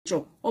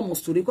picture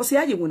almost to because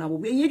here you wanna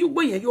you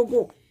go here you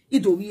go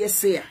ido we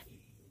say.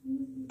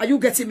 Are you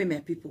getting me, my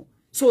people?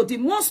 So the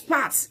most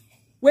part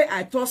where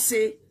I thought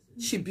say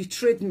she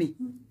betrayed me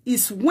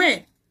is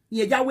when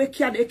Yahweh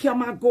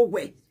can go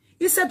away.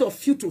 Instead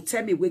of you to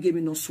tell me we gave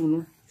me no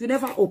sooner, you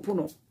never open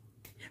up.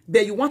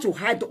 But you want to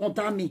hide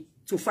under me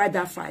to fight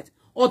that fight.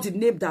 Or the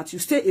name that you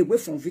stay away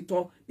from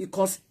Victor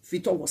because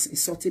Victor was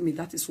insulting me.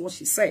 That is what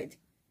she said.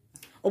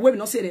 Or when we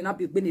not say they not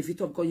be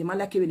Victor because you might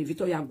like when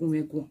Victor ya go.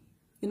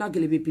 You're not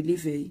going to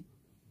believe it.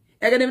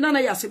 Again, nana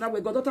ya sina we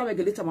God we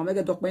later mama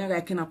get doc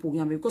ya kena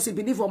program because he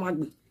believe o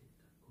magbe.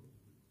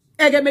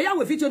 Again, me ya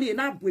we Victor ni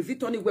na we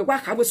Victor ni we wa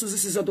ka we Suzy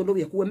sizo do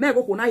we ku me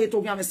go ko na ye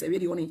to gam se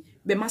we oni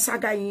be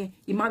masaga yin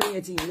imare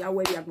ye tin ya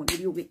we ya gbon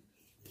dey we.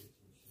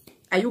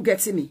 Are you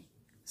getting me?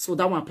 So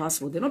that one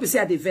password. They not be say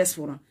I dey verse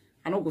for her.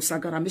 I no go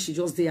sagara me she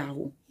just dey at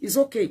home. It's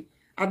okay.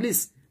 At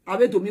least I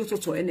we do me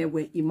to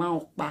anywhere ima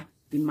okpa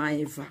ima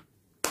eva.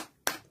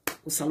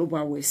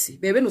 Usaloba we see.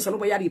 Be we no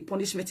saloba ya the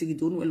punishment he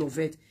don't well of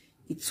it.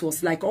 It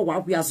was like, oh, wow,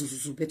 we are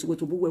zuzu, but we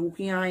to be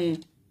working.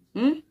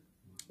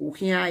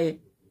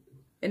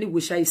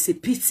 Anyway, I say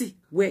pity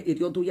where it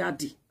do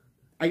yadi.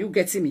 Are you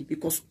getting me?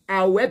 Because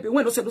our web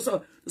when no say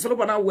so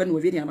na when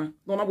we Vidiana,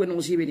 no na when no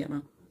see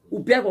Vidiana.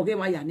 Ubeg or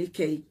game ya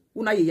nike,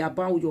 una ye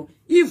about yo.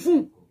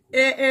 Even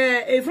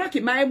Frankie,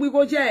 my we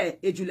go je,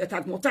 a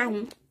Julieta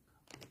Motan.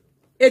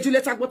 A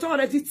Julieta Motan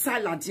already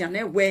silent,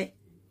 and where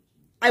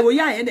I will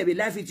ya end a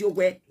live video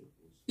where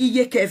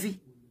Iye Kevi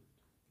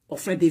or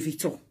friend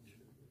Victor.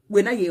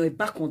 When I get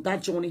back on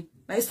that journey,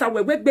 I start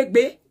with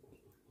big.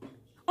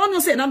 Oh no,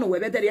 say no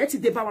where that I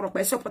take the power of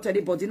my support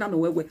anybody no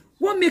where.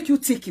 What make you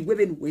think it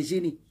when we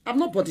Jenny? I'm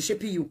not body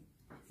shaping you.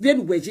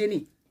 Then we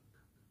Jenny.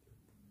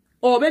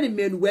 Or many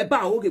men were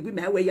bow okay with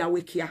my way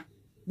awake here.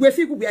 Where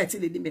people be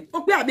telling me,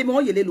 oh, be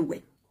more ye little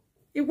way.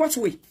 In what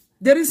way?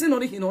 There is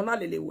no in on a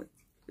little way.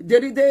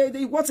 There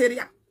is what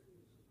area?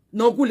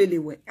 No good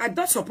little way. I'm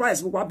not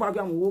surprised with what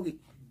background worry.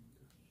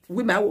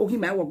 We might walk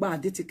him out by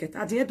the ticket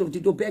at the end of the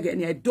Duduvaga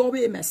and I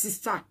do my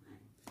sister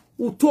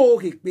who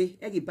told me,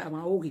 Eggy by my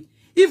ogi.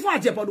 If I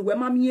jump on where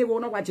mammy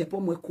won't watch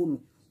upon my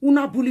coon,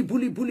 una bully.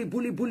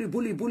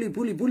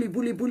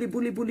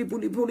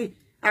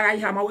 I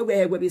have my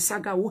way where we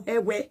saga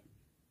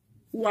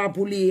who are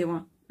bully.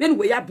 Then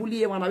we are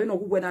bully when I know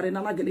when I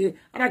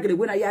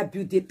when I have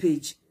built the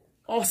page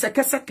or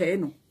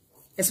second,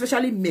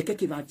 especially make a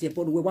kiva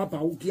jepon we were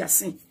about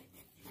guessing.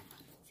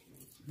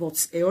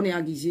 But only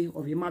agiji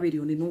of a married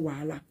only no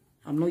wahala.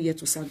 I'm not yet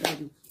to saga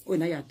you. Oh,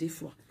 now you're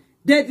different.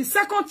 Then the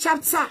second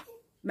chapter,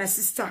 my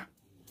sister.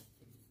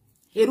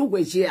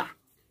 Herugwejia.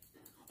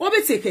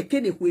 Obe take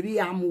kene kweri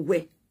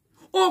amuwe.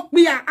 Oh,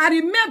 I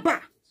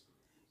remember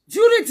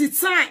during the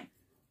time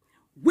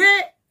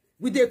where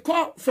we they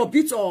call for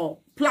bit or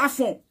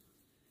platform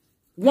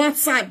one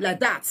time like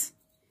that.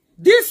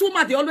 This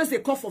woman they always they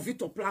call for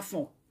Victor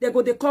platform. They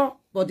call,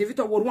 but the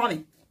Victor will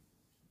run.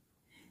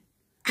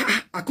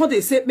 I can't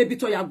they say maybe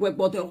to ya go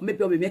but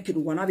maybe I'll be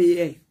making one or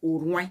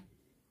one.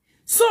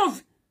 So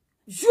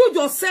you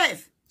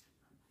yourself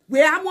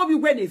where I'm going to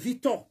be when a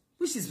Victor,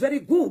 which is very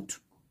good,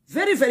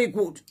 very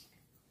good.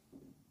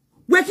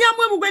 Where can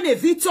we when a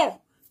Victor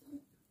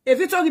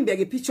can be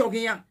a picture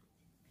here.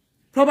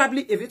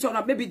 Probably a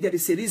Victor, maybe there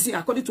is a reason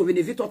according to when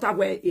a Victor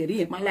where a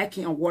real man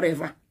liking or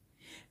whatever.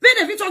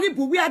 When a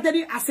Victor we are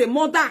there as a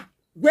mother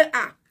where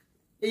are.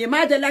 You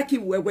might like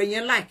him where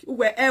you like,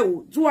 where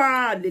do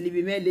I live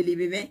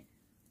me?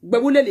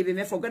 But we live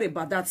me forget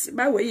about that.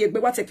 By way,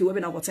 but what take you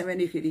when I got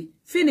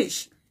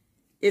finish.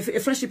 If a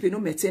friendship you know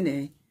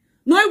maintain.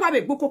 No, I want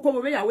a book of come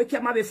away, I wake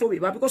up my before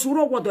because we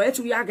don't want to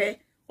to yage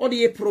or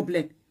the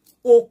problem.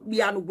 Oh,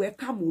 we are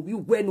welcome, we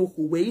when no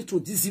way to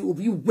this will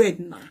be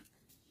when.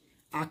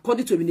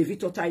 According to the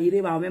Victor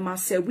Taire, our member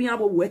said we have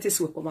a wetness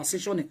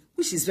conversation,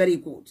 which is very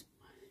good.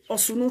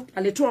 Also, no,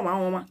 a little of my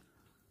mama.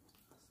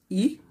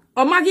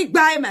 O magi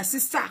gba my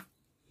sister.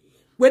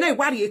 When I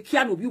worry a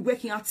piano be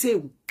working at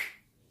table.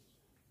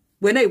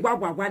 When I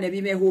wagwa na be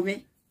me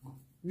home.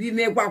 We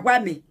may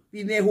wagwa me,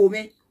 we may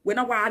home. When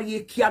I worry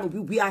a piano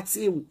be at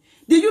table.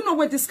 Do you know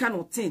what this kind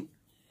of thing?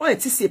 Or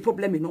it is a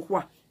problem in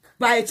Okwa.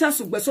 By a chance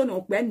of person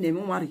or when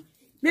name worry.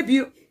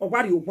 Maybe or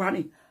worry you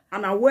worry.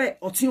 And I wear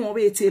or tin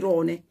away it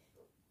on.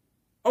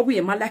 Or we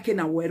a malaki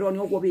na wear on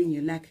your way in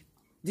your lack.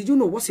 Did you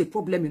know what's a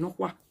problem in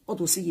Okwa? Or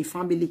to see your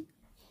family?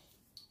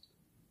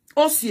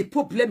 Aussi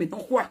problème non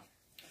quoi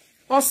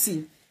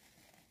aussi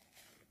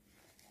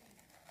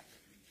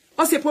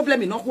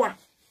problème non quoi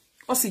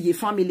aussi your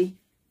family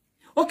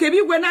okay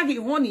bi we na gi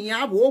honi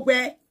ya bo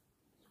gbe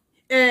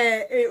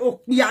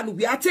o ya nu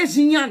bi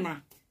atejiyan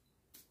na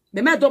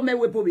me do me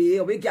we bo be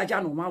o be gi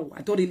aja no ma o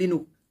I don't really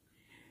know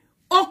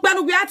o pe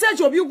nu bi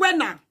atejo bi gbe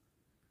na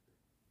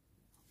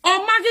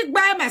o ma gi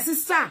gba my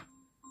sister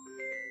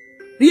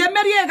rie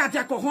meri e ga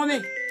te ko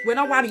home we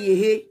na wari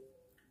he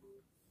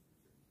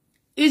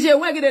Ije,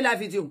 où est la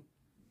vidéo?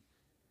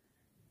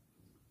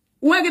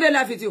 Où est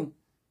la vidéo?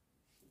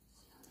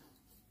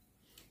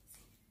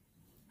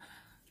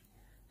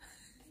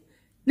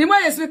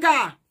 Dis-moi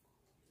expliquer.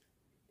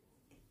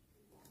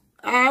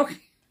 Ah, ok.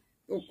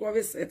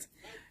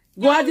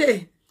 Go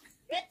ahead.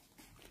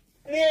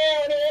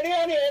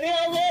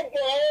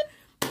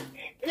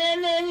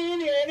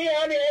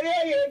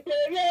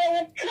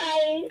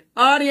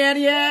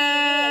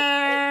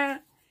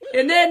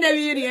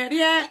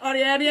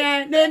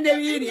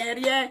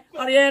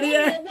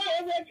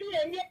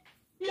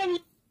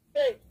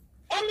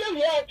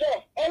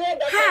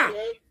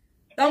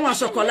 That one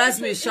chocolate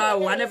me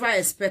show. I never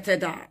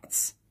expected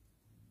that.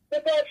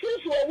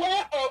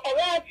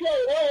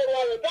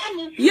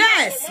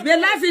 Yes, they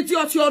laugh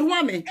at your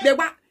woman. They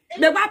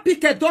want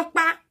pick a dog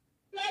back.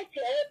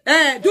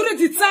 During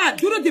the time,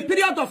 during the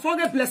period of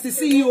forget bless the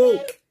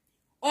CEO.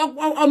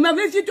 Or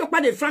maybe you talk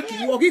about the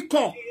Frankie or he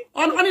call.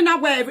 On in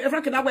that way,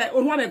 Frankie that way,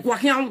 or one of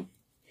Guahan.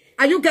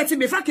 Are you getting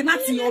me Frankie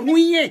Nazi or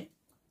Muye?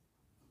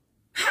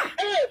 Ha!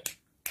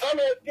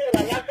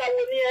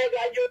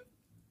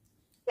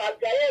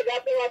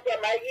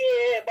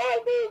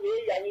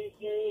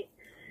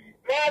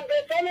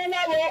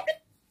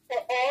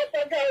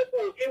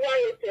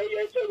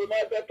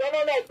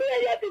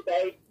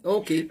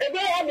 Okay.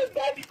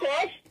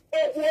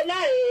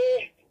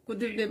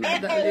 Good evening,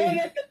 madam.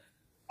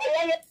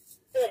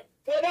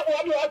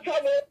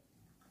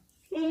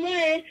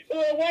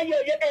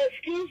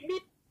 Excuse me.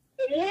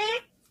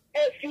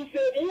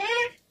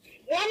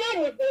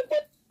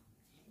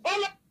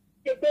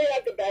 You pay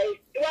at the bay.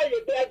 Why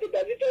you pay at the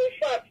bay? It's a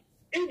fact.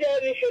 In the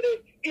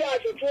initiative, you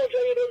have to 200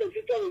 euros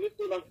to tell you.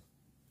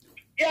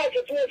 You have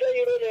to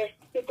 200 euros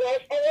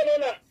because I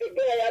don't know the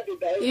bay at the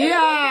bay.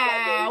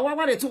 Yeah, what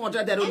about the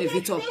 200 that only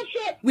Victor?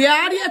 We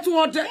are here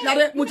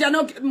 200.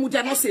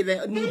 Mujano say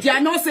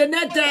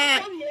net.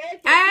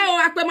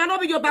 I akpemano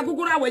bi your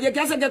bagugura where you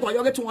guys get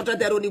 200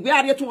 that only. We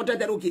are here 200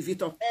 that only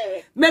Victor.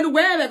 Men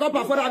where they go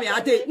before I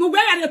ate. No,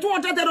 where are you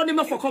 200 that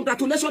only for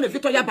congratulations,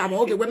 Victor Yabamo?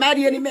 Okay, we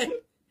marry any man.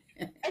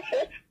 Too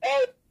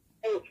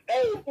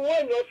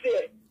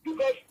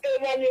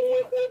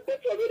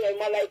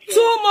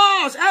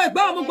much. Hey,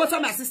 go move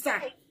bottom, my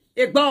sister.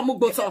 Hey, go move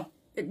bottom.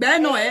 Hey,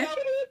 no, eh?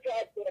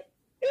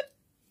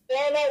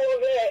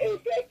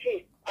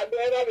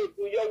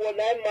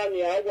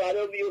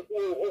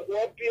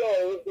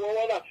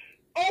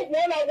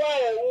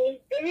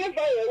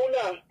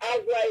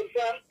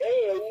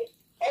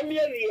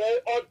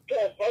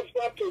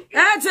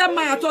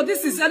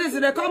 This is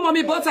come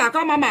mommy butter,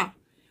 come mama.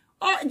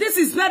 Oh, this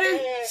is very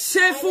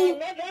shameful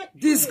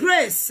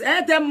disgrace.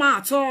 No.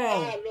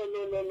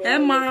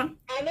 Emma.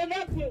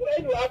 Another thing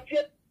when you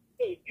appear,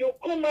 you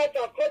come out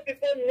and call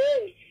people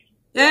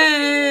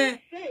names.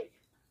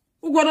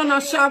 Who got on a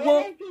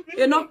shago?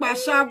 You knock by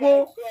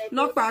shago.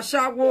 Knock by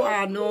shago.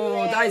 Ah,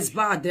 no, that is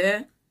bad,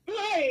 eh?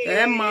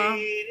 Emma.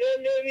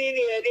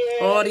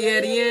 Oh,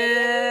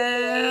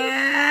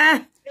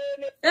 yeah.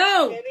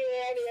 Oh.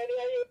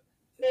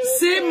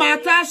 See,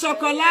 matter,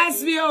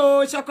 chocolates,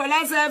 oh,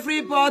 chocolates,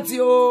 everybody,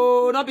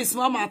 oh, not be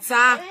small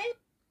matter.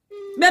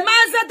 Me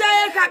master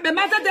day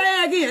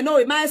again, you know,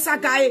 it my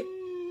sakai.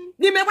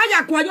 Ni me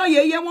waya kwa yo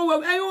ye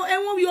won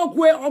yo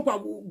gwe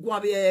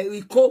ogwa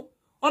iko.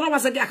 Ono wa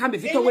se dia ka me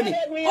Victor weni.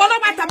 Ono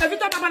wa ta me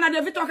Victor baba na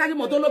de Victor ka ki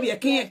modolo bi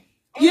ekin.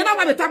 Ye na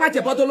wa me ta ba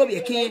je bodolo bi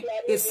ekin.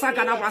 E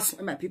saga na was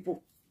my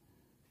people.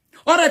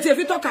 Ora te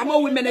Victor ka mo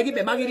women egi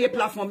be magiri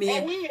platform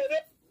here.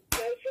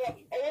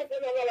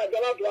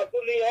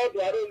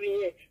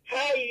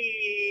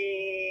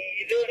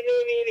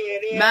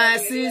 My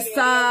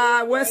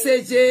sister, what's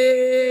it?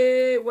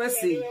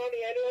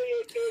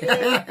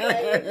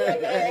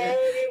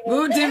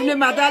 Good evening,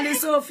 Madame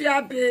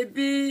Sophia,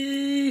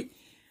 baby.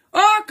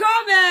 Oh,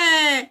 come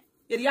here.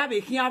 Il y a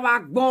bien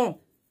bon.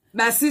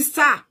 My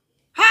sister.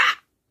 Ha!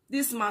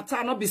 This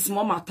matter not be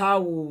small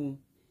matter.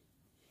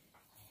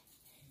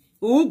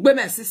 Oh,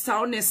 my sister,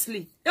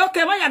 honestly.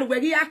 Okay, why are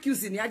we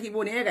accusing you? Give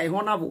one here,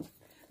 honorable.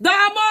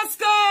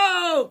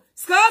 Damasco!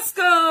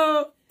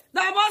 Skosco!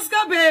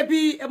 Damasco,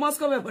 baby! A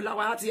Moscow, baby, I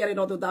want to hear it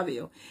not to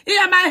Davio.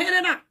 Here, my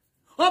Helena.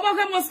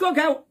 Oh, Moscow,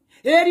 go.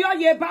 Area,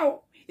 ye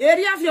bow.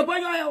 Area of your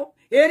boy,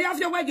 area of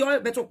your way,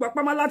 better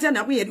Papa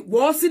Latin. We had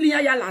was in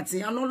the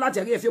Latin, and no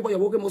Latin if you boy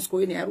walking Moscow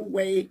in every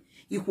way.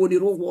 You hold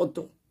it all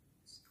water.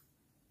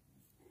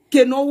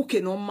 Keno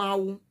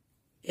mau.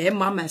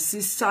 Emma, my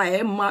sister,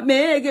 Emma,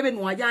 may give it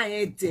one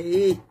day.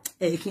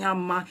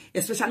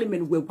 Especially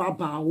men with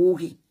Baba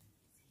Ogi.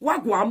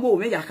 What guamo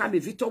me ya can be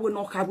Victor will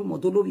not have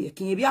modolo be a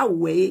king be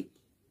away.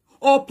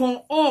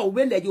 Upon all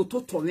when you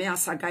to me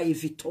as saga e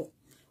Victor.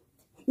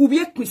 Ubi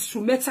a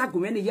quisumeta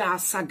gwen ya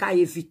saga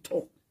e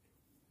Victor.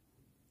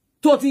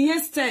 To the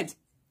instant,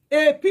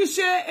 a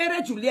piche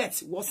ere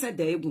Juliet was said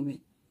the egume.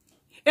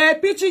 A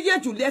piche ye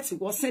Juliet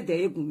was said the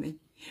egume.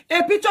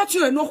 A picture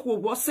to no who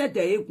was said the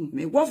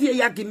egume. What ye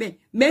yagime,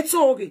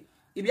 metogi,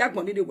 if you are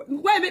going to do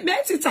well, it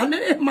makes it a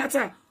little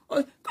matter.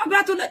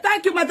 Congratulations,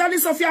 thank you, Madame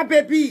Sophia,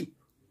 baby.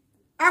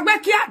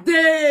 Abekia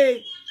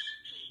de.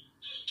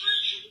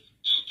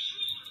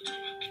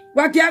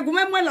 Wakia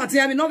gumemwe lati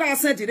ami no ga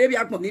send de bi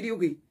akpon ni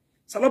ugi.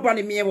 Salopa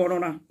ni mi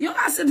worona. You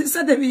ask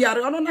send de bi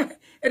yare onona.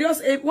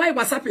 Erios why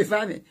WhatsApp e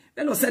fa me.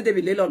 Me no send de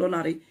bi le lo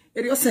na re.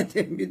 Erios send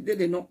de bi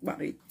de no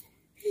pare.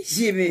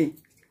 Jime.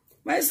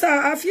 My sir,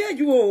 I fear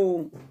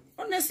you.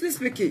 Honestly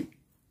speaking.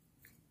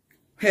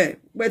 Hey,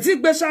 but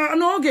it be sha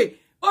no okay.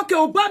 Okay,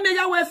 oba me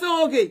ya we fe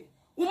okay.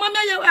 Uma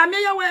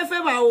me ya we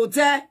fe ba o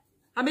te.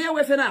 Ame ya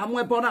we fe na amu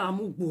ebo na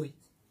amu boy.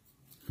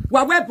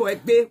 Wa we boy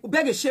gbe,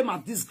 obege shame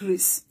and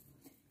disgrace.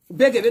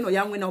 Obege be no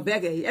ya win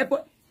obege.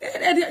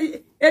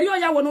 Eri o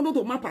ya wo no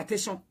do ma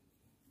partition.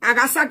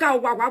 Agasaga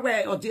wa we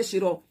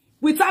odeshiro.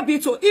 Without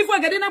bito, if we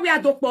get in a we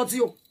adopted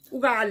you,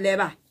 uga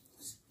leva.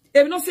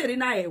 If no say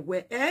na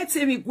ewe,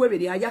 tell me go with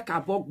the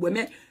ayaka bog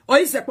women, or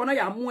is a corner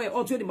ya moe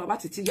or to the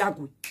mabati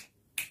yagu.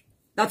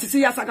 That is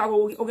yasaga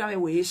ogame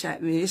we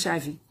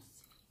HIV.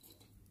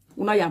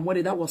 Una ya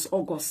more that was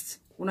August.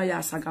 Una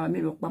ya saga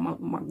maybe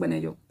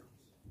magbeneyo.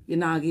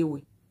 In our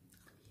giwe.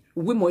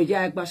 We mo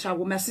ya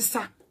bashawo, my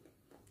sister.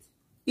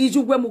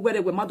 Iju we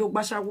mugwere we mado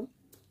bashawo.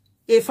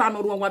 If I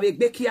no one wa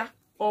bekia,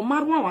 or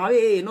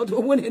marwa, not the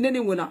one in any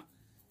winner.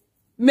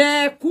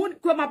 Me kun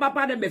ko ma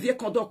papa de me vie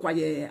kodo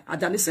kwaye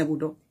adani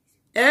sebudo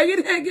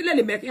egile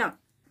le mekia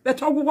be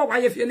to gwo wa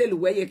ye fie le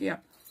we ye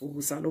kia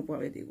obusalo po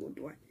we de go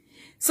do.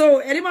 So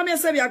any mama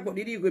say ya gbo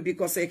didi go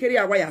because e kere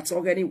awa ya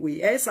to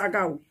anyway e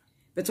saga o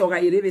be to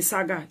ga ire be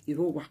saga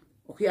irowa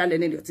okay ale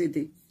ne le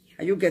tede.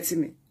 Are you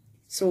getting me?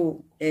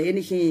 So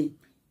anything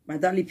my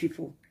darling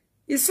people,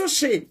 it's so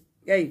shame.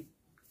 Hey,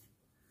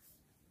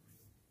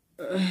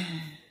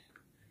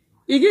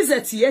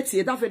 igize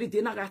tie that very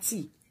day na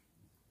gati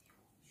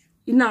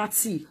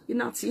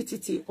inati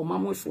titi o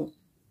mamofo.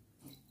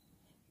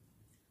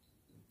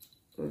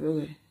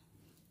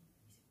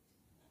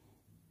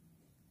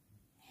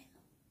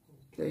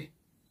 Okay.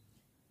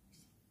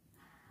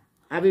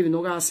 Abi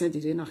no ga send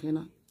it na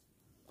hena.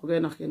 Okay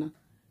na hena.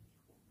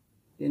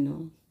 You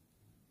know.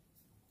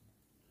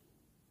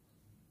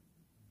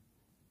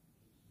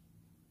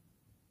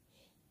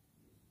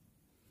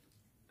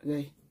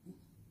 Okay.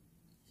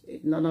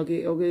 No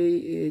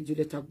okay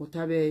Julieta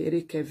Botabe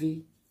Eric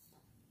Kevi.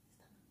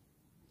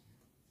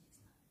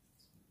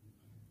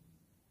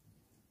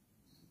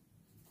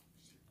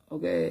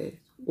 Okay,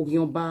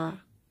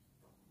 Ogionba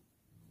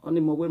on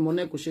the mobile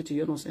money go shit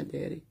you no send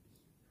there.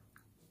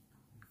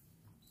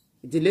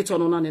 Delete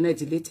on and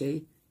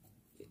delete.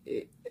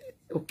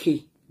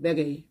 Okay,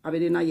 begay.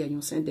 Abedina ya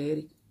you send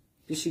there.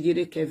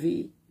 Pishigire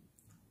Kevi.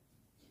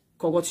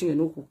 Kogotin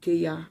no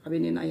kukeya.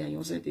 Abedina ya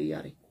you send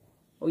there.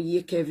 O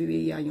ye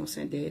Kevi ya you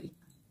send there.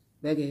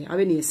 Begay.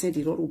 Abeni send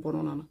the road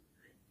upon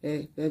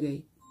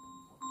begay.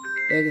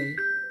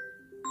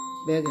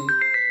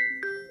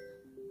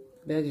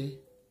 Begay.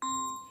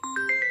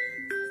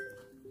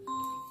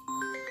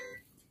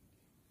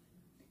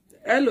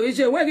 Hello,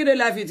 Ije, where get the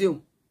live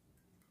video?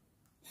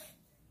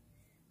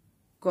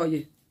 Call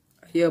you.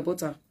 Here,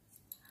 butter.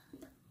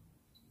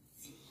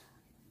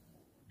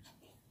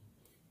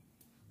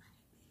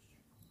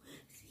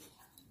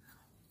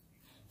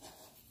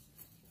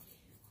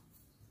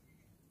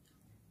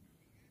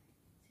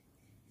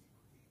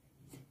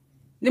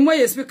 Ni mo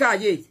ye speaker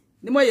ye.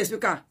 Ni mo ye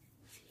speaker.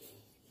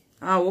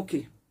 Ah,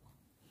 okay.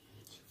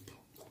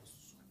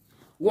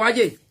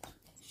 Waje.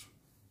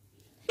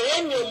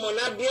 Enyo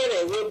mona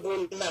biere we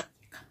bunda.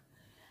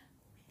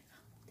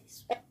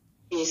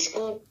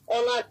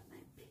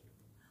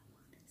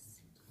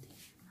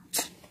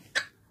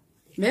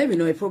 Maybe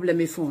no a problem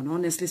with phone,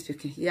 honestly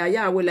speaking.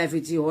 Yeah, I will live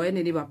video or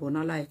any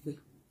babona like me.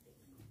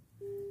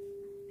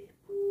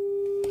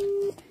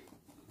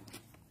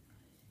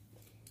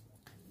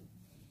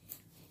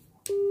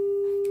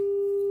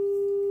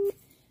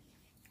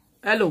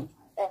 Hello.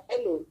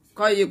 Hello.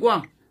 Call you go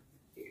on.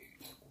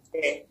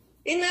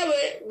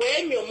 Inawe we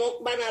enyo mo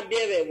bana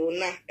biere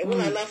bunda. E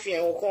wona na fi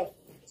enko.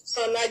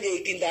 So na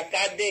je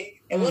kindergarten,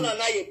 e wona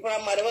na je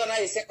primary, wona na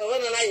je secondary,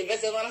 wona na je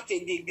university, wona na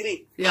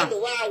degree. Yeah. And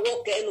wa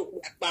work eno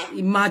pa.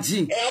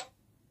 Imagine.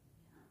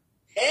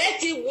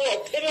 Ti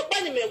work. E me pa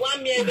ni me wa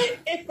mi ebe.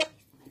 E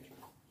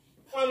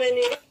how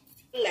many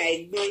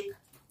like me.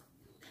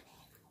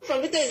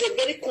 From Vito is a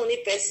very corny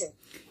person.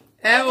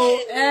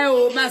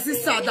 My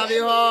sister,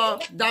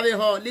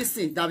 Daviho,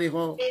 listen,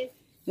 Daviho.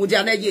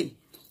 Mudianeje.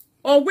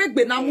 O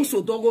wegbe na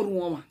muso dogo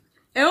ruwa.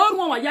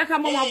 Ruwa yaka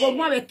mama go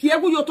mwa be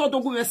kiegu yoto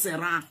dogo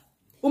mesera.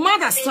 O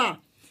understand?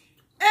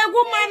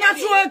 Egu mana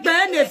tro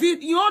egbe na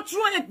fit, you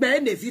tro egbe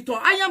na fit.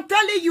 I am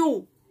telling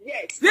you.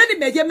 Yes. Really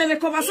many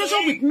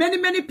conversation with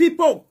many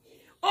people.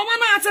 O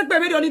mana attack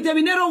be on the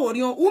deminero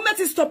worion. Who met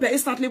stop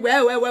instantly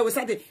where we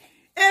started.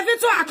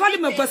 Evito I call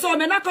him a person,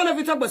 me na call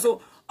Evito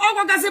beso. O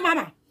go gase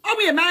mama. O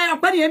be my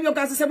opani him yo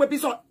gase se we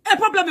piso. E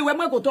problem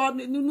we go to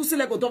nu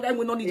sele go to e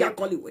we no need ya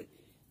call we.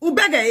 U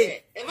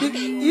bege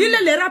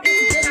ile le rap e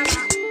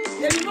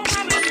no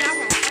ma me ya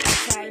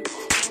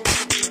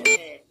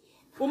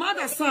o ma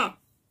da san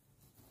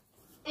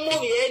Mo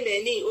ye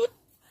neni o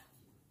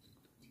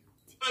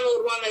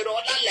alo run ro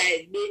la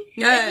like me.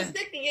 Yeah.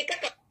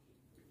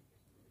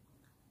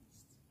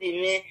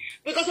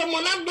 Because I'm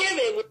not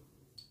baby.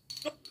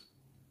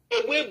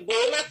 We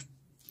bona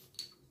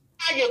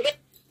ayo be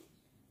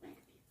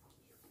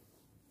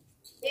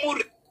mur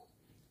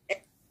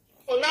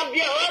ona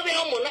bia o be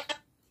o mona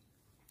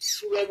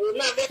we go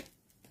na be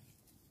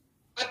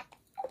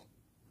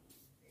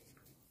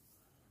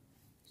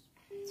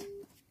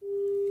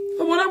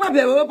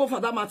be for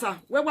that matter.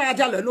 Where I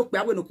jalo no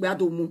kpe we no kpe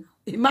adomu.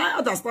 You might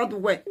understand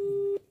where.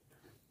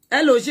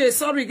 Hello, J.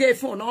 Sorry, gay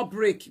phone no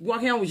break. Go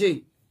here with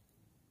J.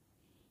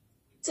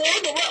 So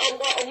the way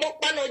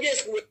of pano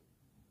just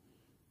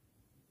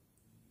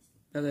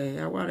Okay,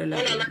 I want to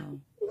let you know.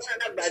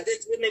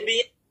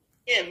 Maybe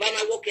yeah, but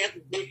I walk out.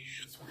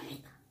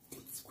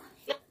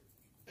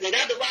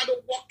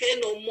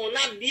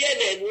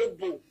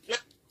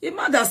 You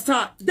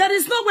understand? There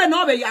is no way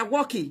nowhere you are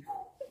walking.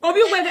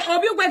 Obi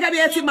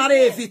wege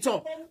marry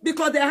Victor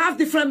because they have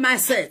different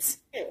mindsets.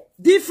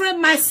 Different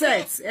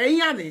mindsets.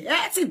 You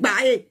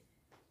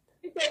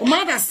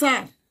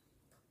understand?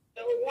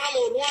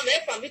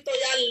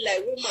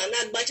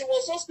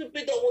 Was so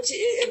stupid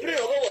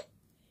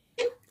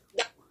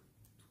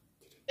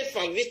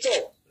from Victor.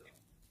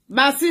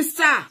 My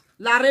sister,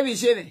 la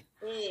revigene.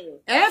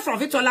 From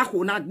Victor la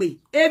ko na gbe.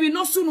 Ebi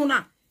no sunu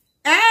na.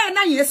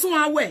 Na yesu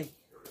awe.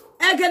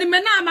 Egeni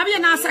me na ma bi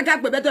na saga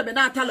gbe bedo me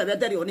na tale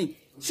bedere oni.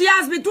 She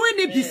has been doing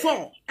it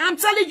before. I'm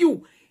telling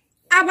you.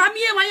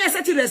 Abamie wan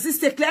yes to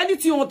resist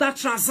anything on that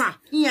trouser.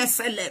 Yes,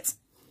 select.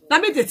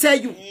 Let me tell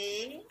you.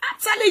 I'm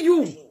telling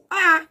you.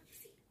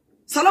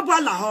 Salobo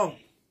la ho.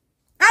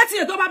 Ati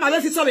e do ba ma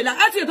be fi so be la.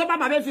 Ati e do ba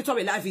ma be fi so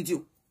be live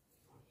video.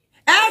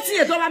 Ati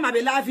e do ba ma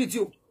be live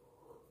video.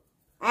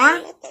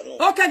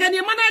 Okay, then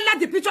you man let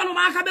the picture no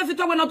ma ka be fi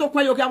to we no to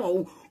kwa yo ga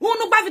wo.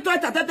 Unu gba fi to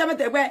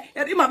tetemete we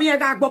ma bi e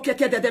ga gbo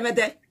keke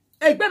tetemete.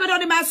 E gbe be do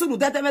ni ma sunu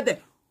tetemete.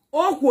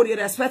 O ko ri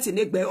respect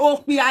ni gbe o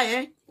pi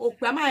aye o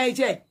pe ma e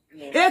je.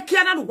 E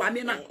kia na wa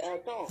mi na.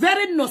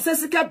 Very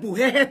nonsensical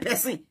buhehe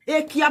person.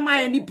 E kia ma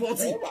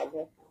anybody.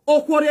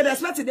 O ko ri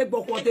respect ni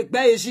gbe ko te gbe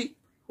eji.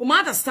 You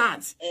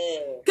understand?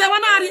 Ke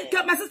wana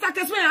ke my sister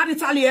kesme ya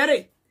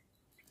retaliere.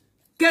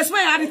 Kesme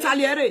ya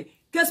retaliere.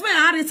 Kesme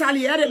ya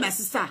retaliere my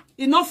sister.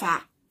 Enough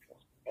ah.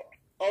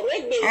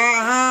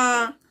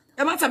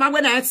 E ma tama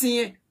gbe na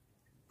etinye.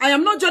 I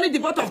am not joining the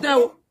both of them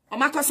o. O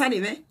ma kosa ni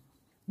me.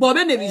 Bo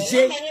be ne bi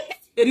je.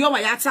 Eri o wa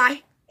ya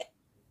tai.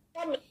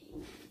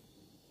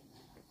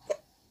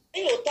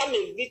 Yo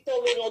tame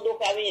Victor we no do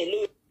ka mi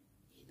elo.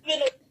 We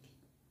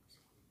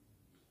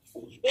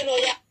no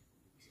ya.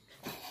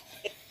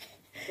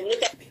 No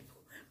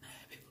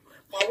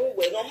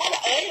mama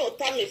yo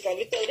tame from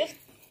Victor.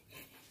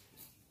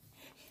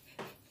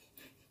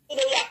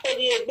 No ya ko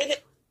di egbe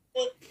o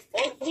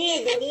di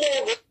egbe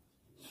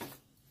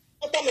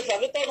mo tame from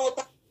Victor no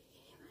ta.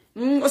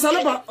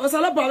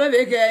 Osaloba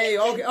be ke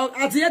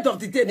at the end of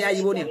the day ni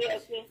ayiwo ni.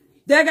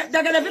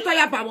 Daga le Victor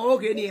ya ba mo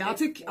oge ni. I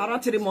think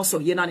around 3 months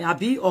of yena ni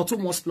abi or 2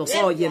 months plus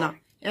or yena.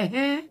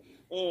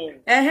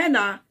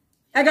 Na.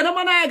 Egano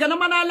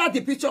mana la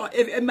the picture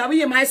e ma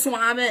we my so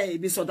ame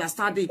be so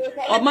understanding.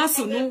 O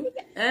masunu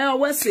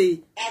we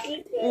say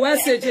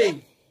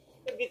je.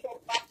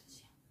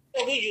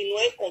 You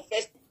know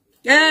confess.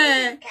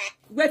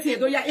 Wetin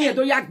do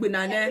ya gbe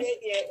na ne.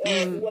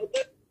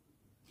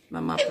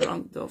 Mama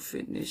prank don't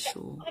finish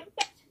so.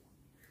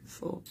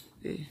 For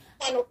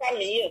No come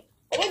here.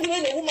 What do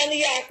you know woman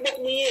here ask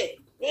me?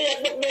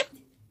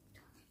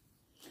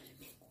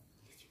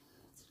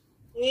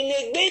 We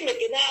need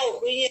baby now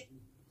here.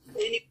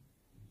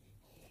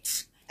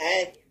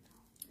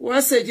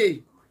 What's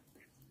it?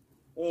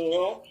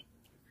 No.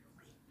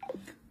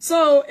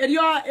 So,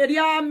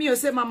 area me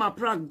say mama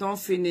prank don't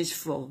finish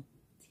for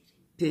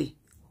pay.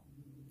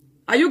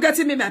 Are you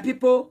getting me, my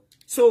people?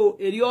 So,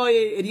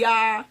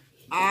 area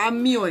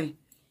me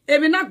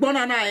Ebi na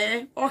gbona na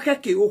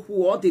okeke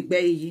ohu o de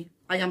gbe yi.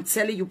 I am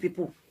telling you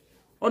people.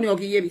 Oni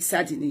ogi ye bi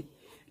sadini.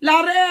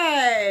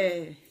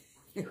 Lare.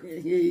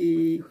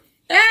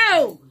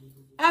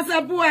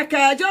 Asabu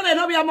eke jone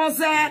no bi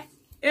amoze.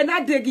 E na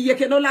degi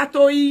yeke no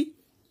latoyi.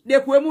 De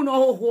kwemu no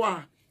hoho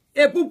a.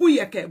 E bubu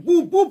yeke.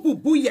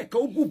 Bubu yeke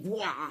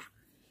ububu a.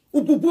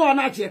 Ububu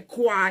na je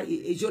kwa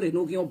e jore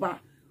no gi oba.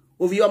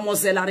 Ovi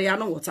amoze lare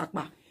ano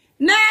wotakpa.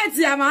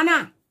 Neti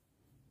amana.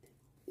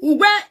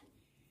 Ugbe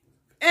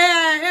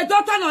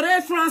doctor no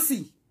re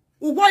France.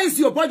 Ugbo is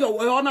your body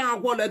we ona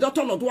agwo le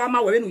doctor no do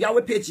ama we nu ya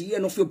we page ye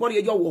no fi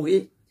body your wo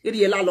he.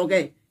 Eri la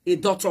loge a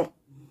doctor.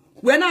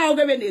 We na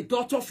oge we a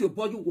doctor fi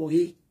body wo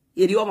he.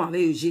 Eri o ma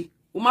we eji.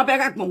 O ma be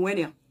ga gbon we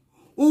ni.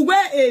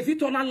 Ugbe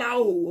Victor na la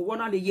o wo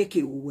na le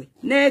yeke owe.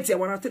 Na ete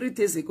 3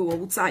 days ago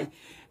wo tai.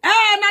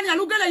 Na nya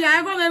lugele ya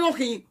ego me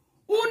okin.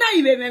 Una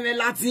ibe me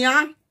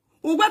latia.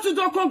 Ugbe to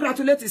do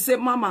congratulate say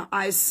mama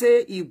I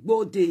say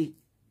Igbo day.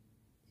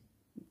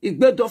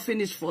 Igbe do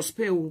finish for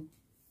Spain.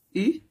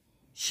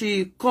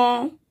 She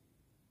come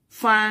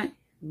fine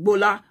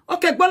Gbola.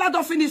 Okay, Gbola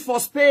do finish for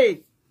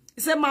Spain.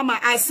 He said, mama,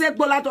 I said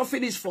Gbola do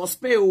finish for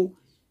Spain.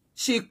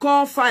 She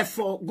come fine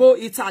for go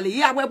Italy.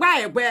 Yeah, we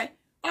buy where.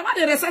 Oh, what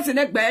they set in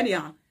egg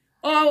benia.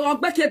 Oh, no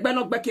back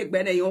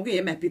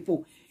my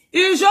people.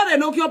 Injure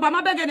no ki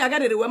Obama begin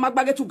again the way my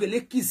bag to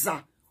gele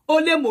kiza.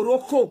 Ole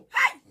Morocco.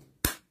 Hey!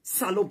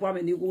 Salobo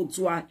me ni go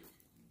to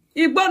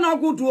Igbo no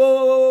good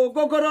o,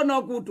 gogoro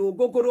no good o,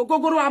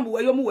 gogoro amu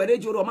yo mu were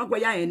joro magwa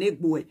ya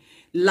enegbo e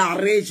la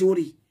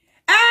rejori.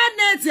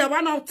 Ene ti wa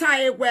no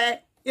tai we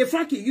E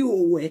Frankie you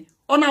owe.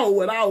 Ona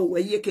owe ba owe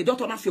ye ke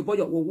don't na fi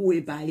boyo wo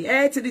we by.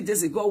 3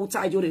 days ago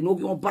utai jore no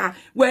bi ba.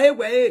 We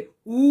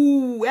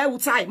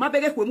utai ma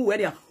bege kwemu we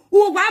dia.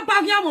 U gba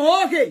ba gyan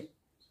mo oge.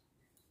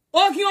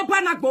 Ogi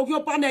opa na gbo ogi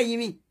opa na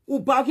yimi. U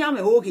ba gyan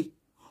me oge.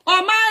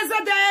 O ma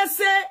eze de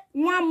say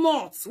 1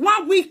 month,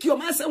 1 week, o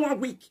ma say 1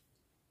 week.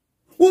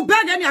 U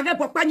bege mi age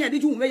popa nya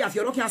diju me ya fi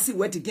oro kan si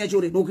we ti gen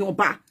jore no ogi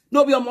opa.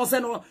 No bi o mo se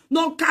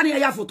no kan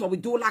ya photo we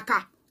do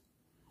laka.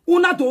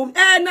 Una do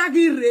na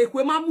gire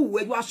kwe mamu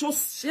we you are so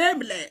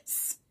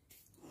shameless.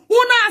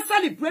 Una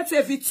celebrate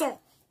a Victor.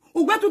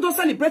 U gbe to do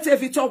celebrate a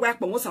Victor we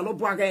pon salo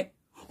boage.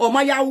 O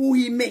ma ya wu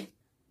ime.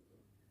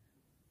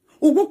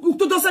 U go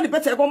to do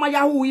celebrate e go ma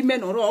ya wu ime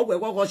no ro we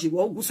go ji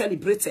wo go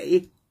celebrate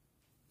e.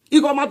 I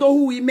go ma do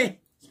wu ime.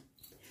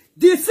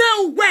 The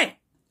same way.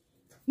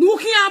 Nu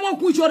ki amon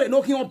ku jore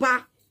no ki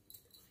oba.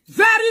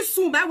 Very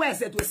soon ba we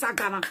se to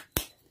sagana.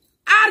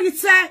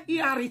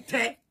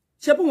 Arite.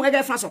 Shebu we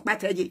ge fa so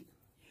pateji.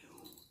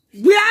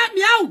 We are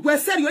me out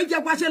gwese yo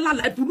ije gwaje la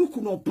la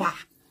bunuku no ba.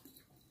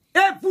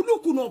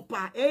 Bunuku no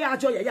ba.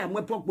 Ajo ya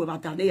mwe pokwe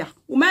batane ya.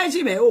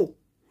 Umeji me o.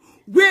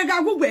 We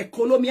ga gugwe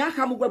economy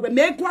aka mu gwegwe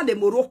me kwa de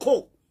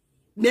Morocco.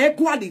 Me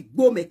kwa de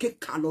gbo me ke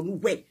kalo nu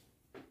we.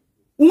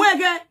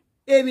 Unwege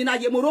emi na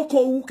ye Morocco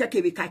wu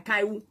keke bi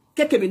kai wu.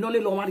 Keke mi no le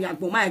lo mari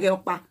agbon ma ge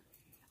opa.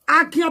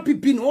 Akian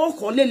pipi no o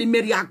ko le li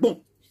meri agbon.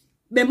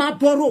 Me ma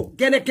boro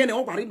gene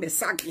o bari me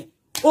sagi.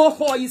 O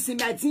ho isi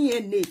ma tin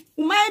ene.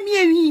 Umemi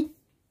emi.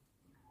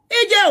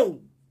 Ije o.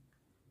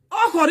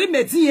 Okori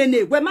meti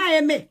ene we ma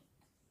eme.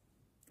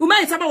 U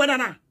ma itama we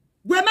na.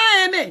 We ma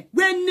eme.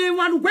 We ni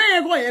wanu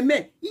we go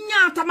eme.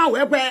 Inya atama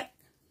we gwe.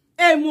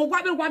 E mo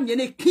gwa be gwa mye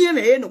ne kie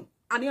me no.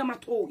 Ani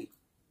amatori.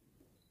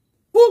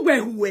 Ugwe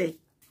huwe.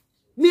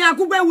 Mi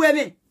agugwe we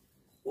me.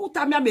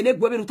 Utamia me ne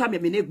gwe me utamia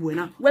me ne gwe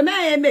na. We ma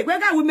eme. We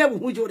ga we me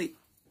wu jori.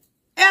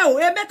 E o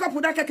e make up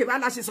da keke ba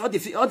lashes all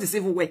the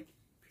civil way.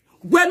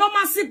 We no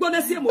ma sigbo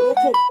ne sie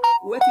Morocco.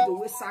 We ti do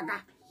we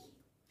saga.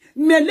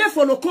 Mais ne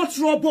follow con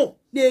trouble.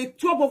 Ne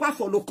trouble va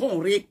follow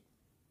con re.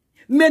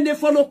 Mais ne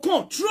follow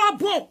con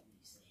trouble.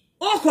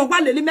 Oh, ko wa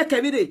le me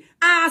kebire.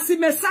 Ah, si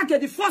me sake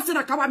the first thing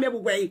that come me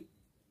way.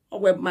 Oh,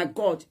 well, my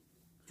God.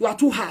 You are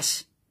too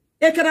harsh.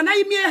 E kana na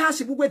imi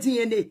harsh bugwe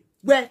tiene.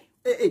 We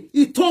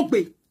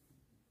itogbe.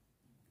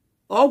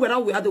 Oh,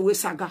 when we are the way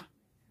saga.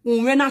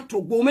 Unwe na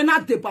togbo, unwe na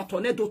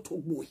debatone do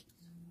togbo.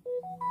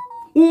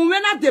 Unwe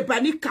na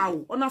debani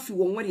kawo. Ona fi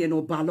won we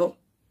no balo.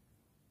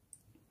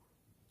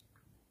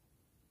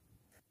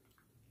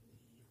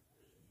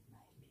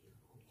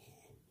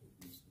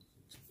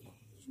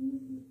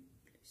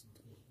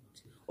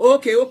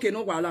 Okay,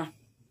 no wala.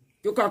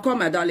 You can call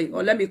my darling,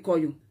 or let me call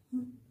you.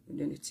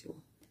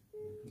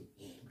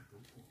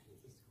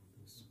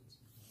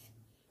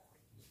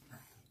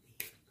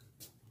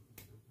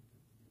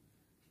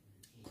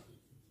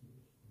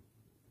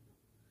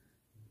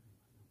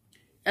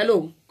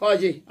 Hello,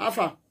 Koji,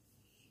 Alpha.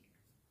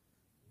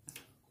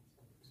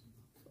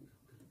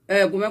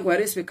 Gumen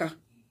kwa speaker.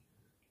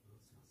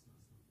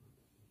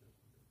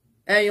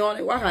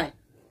 Yon, why?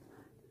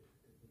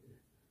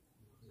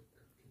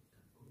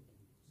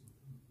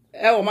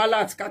 O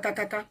malat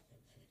kaka.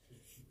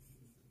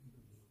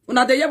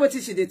 Una de yebo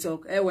ti she dey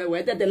talk.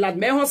 We de lad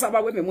me hon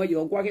saba we me mo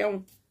yo gwa ke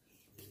hon.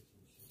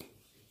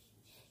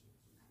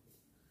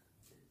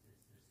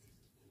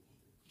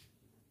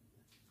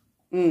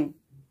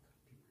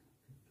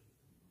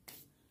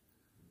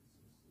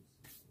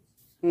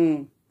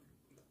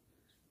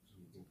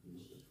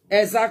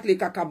 Exactly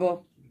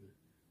kakabo.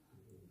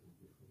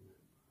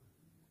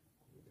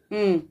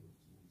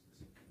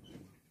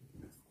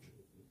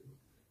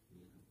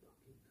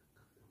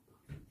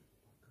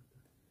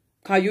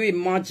 Can you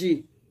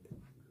imagine?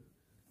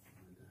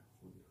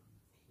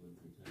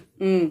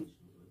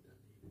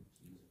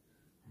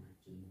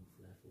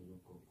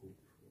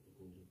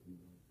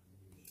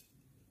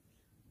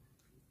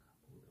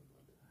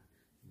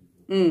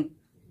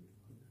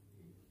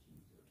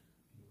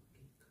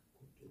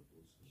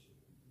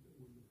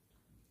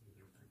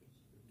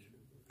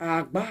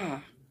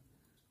 Agba.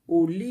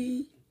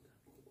 Oli.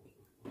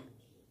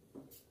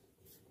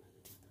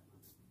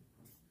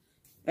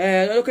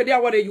 Look at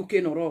that, what are you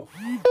can or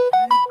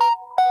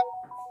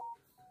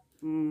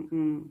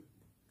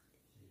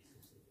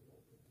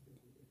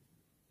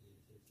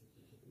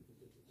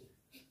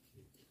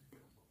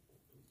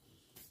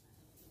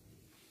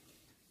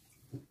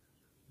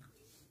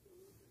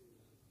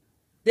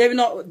They've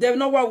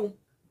not wow.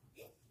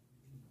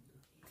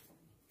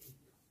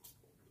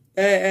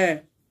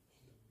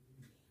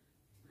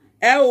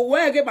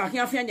 Where get back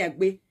here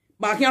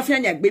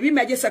fianya baby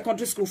major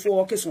secondary school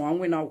for okay so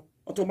one now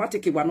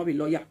automatically will not be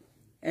lawyer.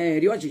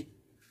 Rioji.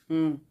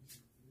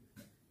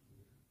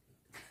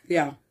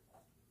 Yeah.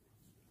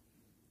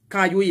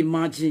 Can you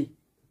imagine?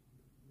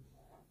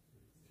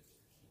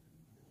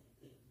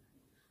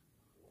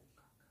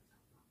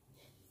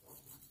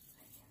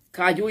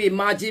 Can you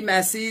imagine,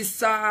 my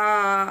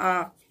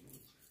sister?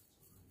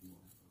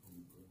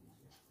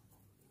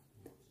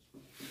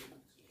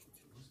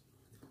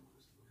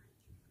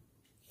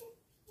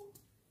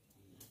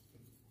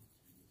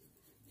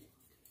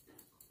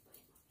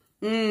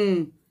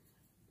 Can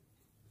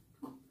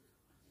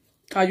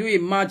you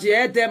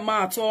imagine them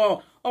at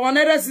all? Or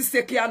never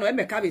resist kiano e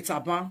meka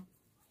bitaba.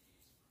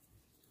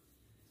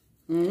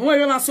 When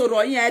you so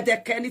ro yin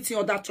de anything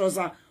or that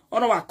trouser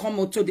or wa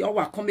come to the or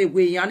wa come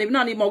away and if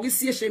na ni mo gi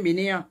sie me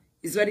ni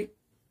is very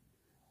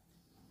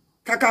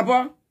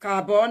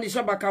kakabo ni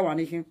shabaka wa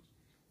ni hin.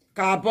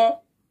 Kabo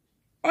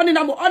Oni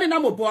na mo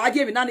bo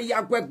aje mi na ni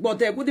ya gbegbo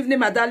te. Good evening,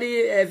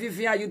 Madali.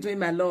 Vivian, how you doing,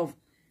 my love?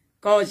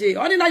 Cause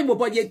oni na mo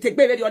bo je take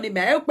baby oni me.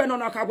 E pe no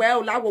na ka we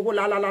o la wo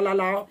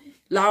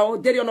la o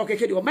deri ono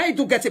kekedi o. Me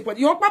do get it.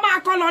 Yo pa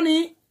ma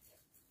colony.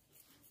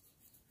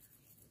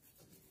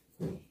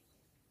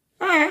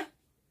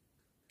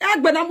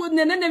 Agbe na mo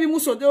ne mi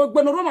muso de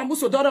ogbe no Roma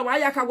muso do wa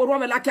ya ka go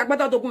Roma la ki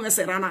agbada dogun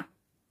meserana.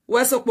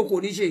 We so poko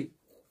ni je.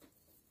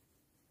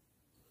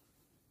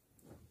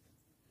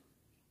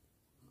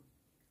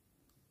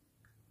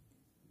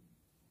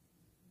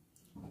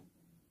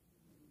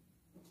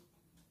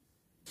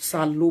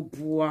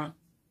 Salobua.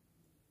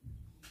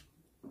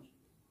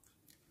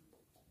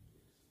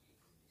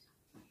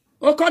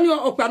 O koni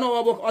o pa no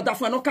o da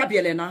fun no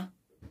kabiele na.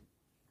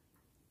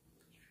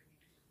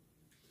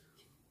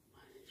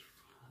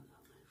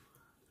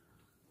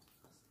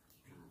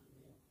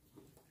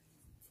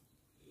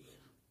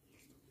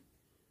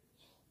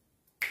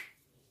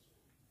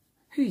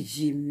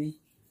 Jimmy.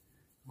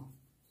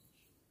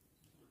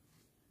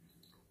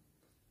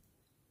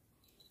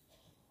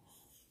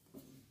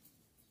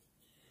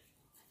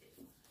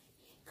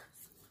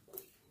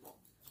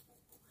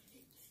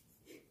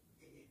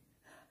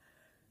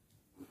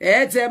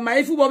 Ma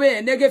ifu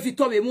bobe nege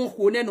Victor be mu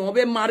ko ne no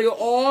be Mario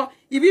o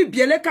ibi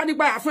biele kani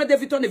gba afran de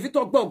Victor ne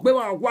Victor gbe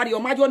wa wari o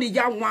majo ni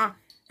ya wan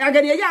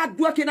agani ya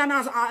adu ke na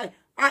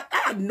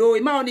no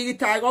ima oni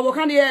ita go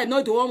kan e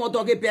no to wo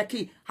doge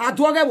beki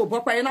adu ge wo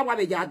bo pa na wa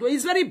be ja adu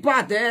is very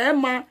bad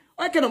ma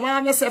o ke no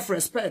ma self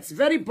respect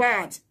very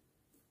bad.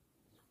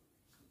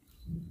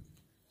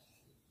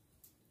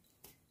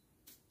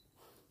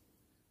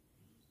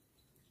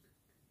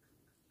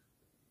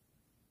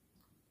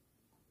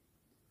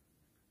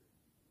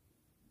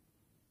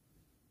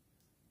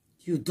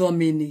 You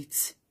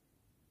dominate.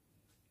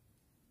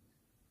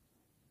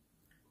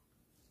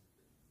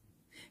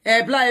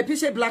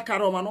 Piece black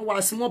aroma no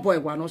was small boy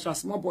one, no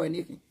small boy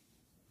anything.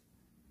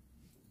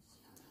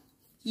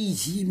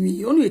 Easy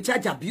me, only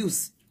charge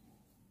abuse.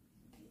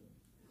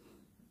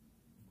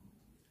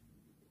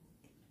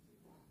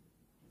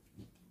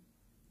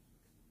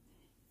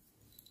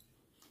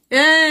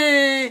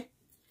 It's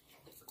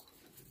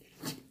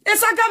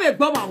a gabe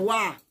bomber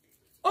wa.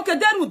 Okay,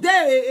 then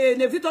de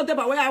ne Victor de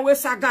ba we awe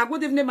saga.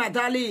 Good evening, my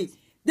darling.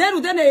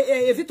 Then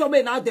Victor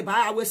me now de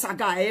ba awe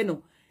saga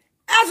no.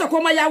 As a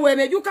koma ya we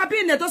me you can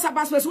be ne to sa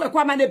pass we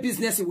kwa man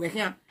business we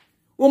here.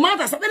 O man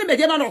ta me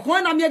be na no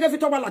ko na me ge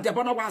Victor wala de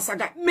ba no wa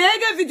saga. Me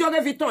ge video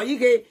ge Victor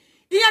yige.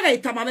 Iya ga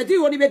itama me di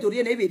woni be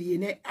tori na eberi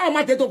ne. O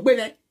ma te to gbe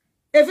me.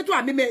 E Victor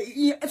ami me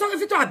so ge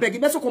Victor abeg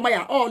me so koma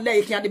ya o le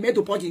iki ade me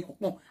to poji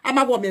opon.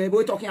 Ama wo me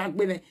bo talking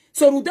agbe me.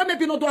 So ru de me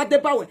bi no do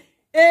ade ba we.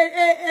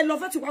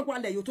 Love to wagwa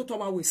le yo to to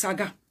wa we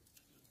saga.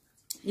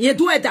 Ye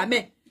do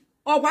edame.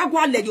 O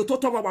wagwa le yo to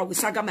to wa we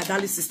saga my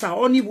darling sister.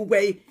 Oni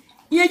bugwe.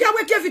 Ye ya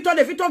we ke Victor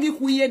de Victor gi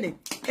kuye ne.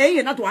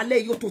 Ye na to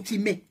ale yo to ti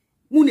me.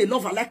 Mu ne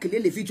love like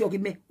le video gi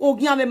me. O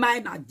gian me mai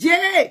na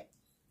je.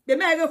 Be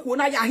me ge ko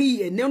na ya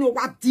hi ne no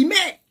wa di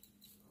me.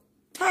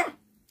 Ha.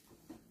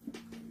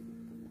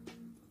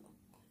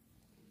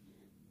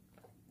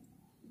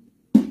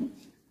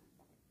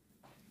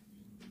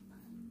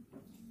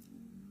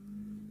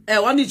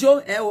 Oni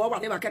jo o wa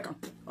le ba keka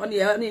oni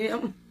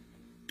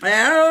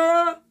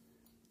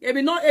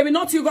ebi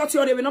not you got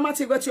your ebi no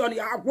matter got your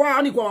agwa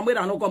oni go amwe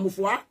na go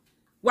mufua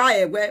wa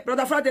egwe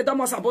brother Friday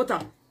don't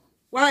sabota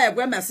wa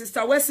egwe my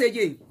sister we say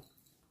ye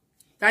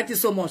thank you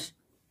so much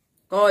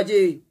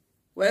oje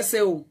we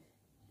say o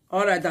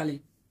all right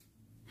darling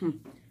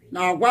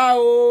na agwa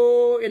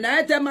o ina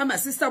ete my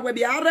sister we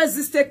be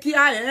resist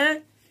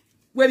kia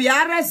we be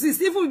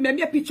resist even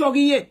me picture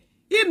ye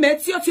I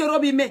met your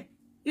robi me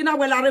ina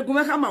wela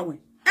regume kama we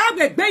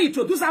agbegbe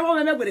introduce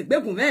awon me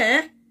gbegun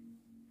me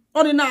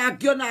oni na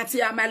agio na ti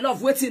my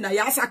love waiting na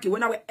yasaki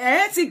when we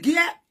ti gie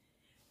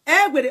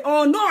egbere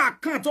oh no I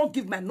can't don't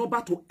give my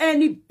number to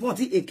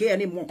anybody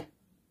again anymore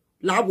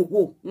la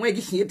gogo won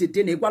gi hie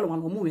tete na igwalo wan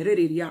mu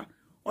merere ria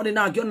oni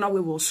na agio na we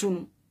wo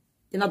sunu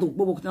ina do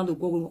gbogbo na do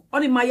gbogbo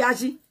oni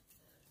mayaji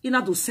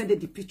ina do send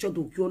the picture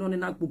do gio no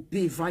na gbo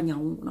be vanya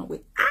won na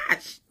we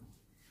ash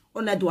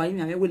ona do ayi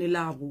me we ni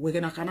la we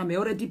na kana me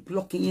already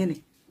blocking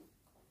yin.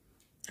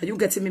 Are you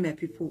getting me, my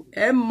people?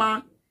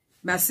 Emma,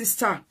 my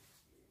sister,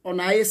 on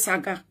a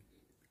saga,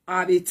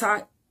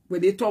 abita, we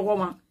be to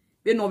woman,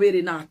 we no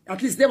very na.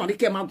 At least them on the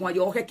came out when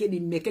you okay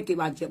can make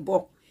a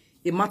bo.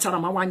 A matter of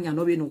my one ya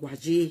no be no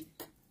waji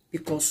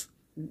because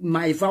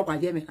my vow by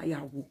them I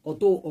have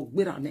although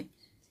ogbirane,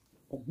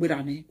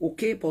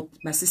 okay, but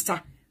my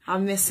sister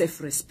have me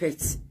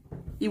self-respect.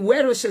 If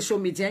we're social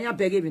media, I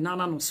beg you,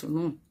 nana no so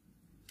no.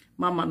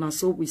 Mama na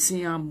so we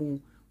see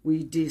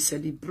we dey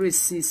celebrate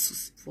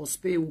for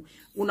Spain.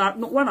 One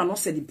are not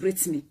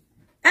celebrate me.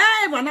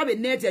 wana be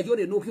net ya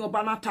jore no ki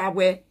oba na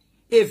tawe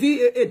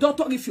a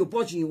doctor if you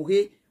budging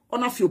ohe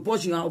ona fi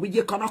budging a obi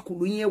je kana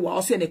kulu yin wa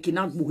o se ne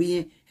kina gbo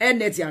yin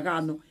net ya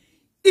ga no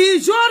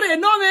ijore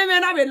no me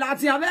na be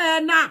lati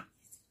ave na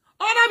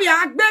ona be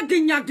agbe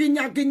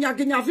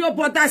ginya fi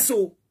oboda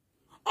so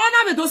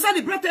ona be to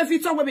celebrate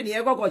Victor we be ni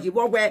ego goji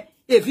bo we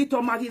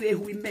Victor magi be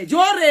hu me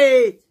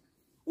jore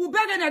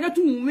ubege na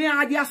getu me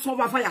adi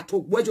asova fa ya to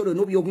gbo jore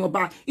no bi ogun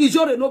oba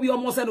ijore no bi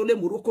omo se no le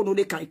moroko no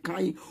le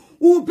kai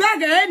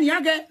ubege ni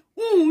age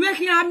me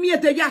ki ami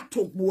ete ya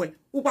to gbo e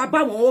upa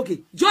ba won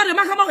oge jore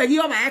makama we gi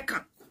o ma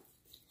eka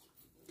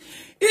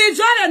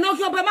ijore no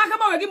ki oba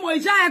makama we gi mo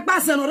ija e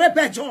gba se no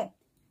repejo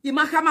I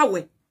makama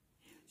we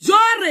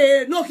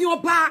jore no ki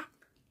oba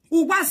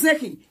ugba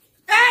seki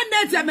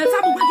enete me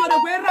sabu gbe jore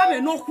gbe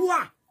rame no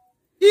kwa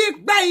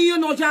igba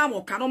yin no ja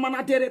mo kanu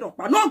mana dere do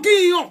pa no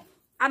ki yan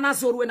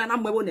anazoru we na na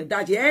mwewo ne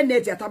daje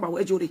enete ataba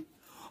we jore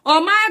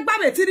o ma gba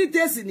be 3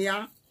 days ni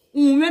a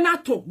unwe na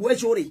to gbo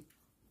jore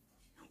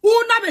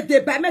una be de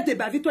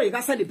ba Victor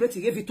iga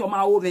celebrate ge Victor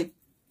ma o me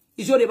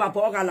ijore ba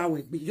bo gala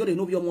we gbe jore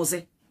no bi omo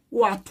se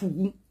wa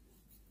tugu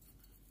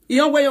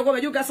iyan we yo go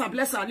you guys are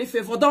blessed and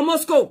favor don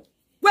Moscow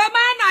we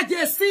man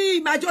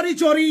ajesi majori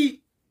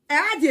jori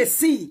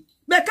ajesi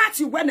be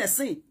catch when e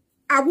sin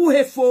agu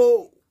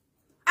hefo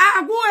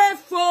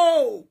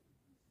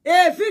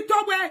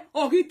Victor we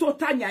ori to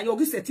tanya yo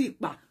gi seti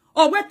pa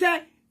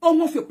ogwete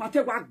onwo fi pate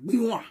wa gbi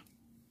won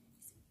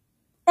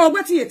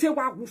ogwete yete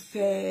wa gu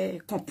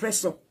fe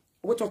compressor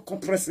ogwete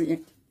compressor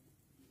yen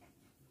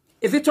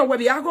Victor we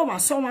bi ago ma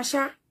so ma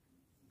sha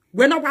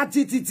we na wa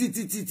ti bi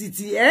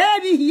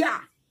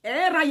here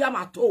era ya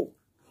mato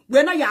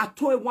we na ya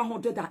to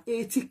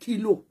 180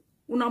 kilo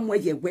una mo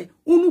yewe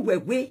unu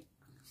wewe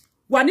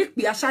wani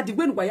pe asha di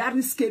we nu wa ya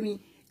risk mi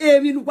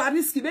emi nu wa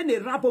risk be ne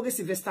rabo ge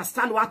Sylvester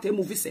Stallone wa te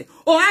movie se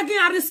o agi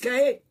ya risk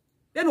e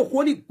be no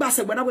ko ni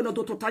gbase we na we no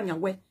to tanya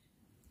we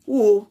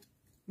oh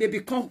baby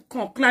come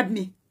clap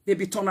me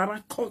baby turn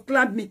around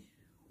clap me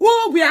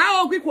oh we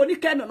are ogwi ko ni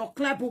ken no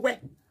clap we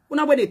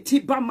una we the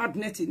tipa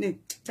magnet ni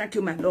thank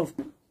you my love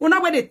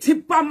una we the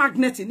tipa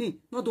magnet ni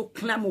no to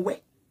climb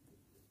we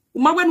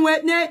umagwe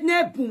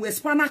ne bu we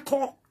spana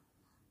ko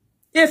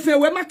efe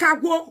we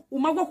makagwo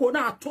umagwo ko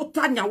na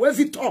atota nya we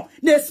Victor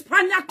na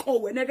spana ko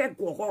we ne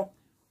go ho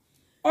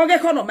oge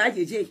ko no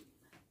majeje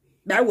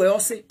ba we o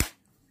se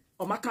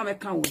o maka me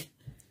kan we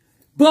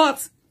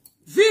but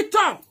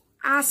Victor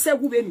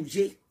asegu be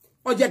nuje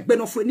oje gbe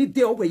no fo ni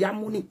de o we ya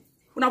muni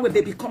una we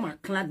baby come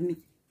and clad me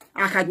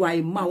akadwa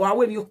ai ma wa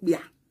we mi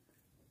okpia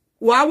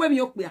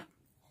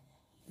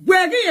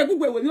Gwegi ye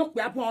gugwe we yok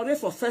be upon re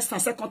for first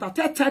and second and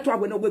third title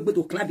we no we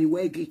to club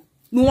wegi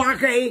no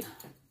age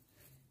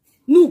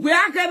no gwe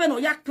age be no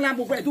ya club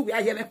we do we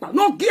aye me pa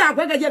no gi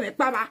agwe ge me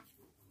pa ba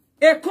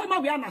e koma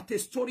we na te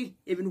story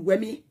even we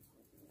mi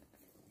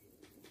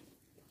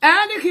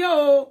and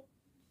here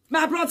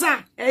my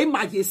brother e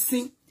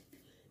majesin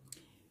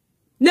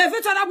ne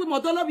Victor na we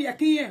modolo bi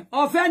ekin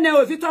o fe ne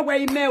o Victor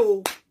we ime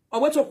o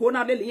we to ko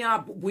na le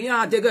yan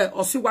buyan adege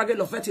o si wage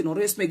lo feti no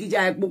race me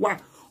gija egbowa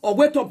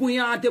ogwe to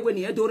buyan ade we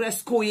ni edo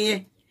rescue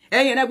yin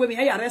eyin na gbe mi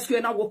eya rescue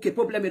na wo ke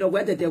problem do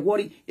we de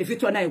worry if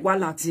it na igwa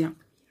latia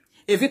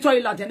if it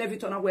ila de na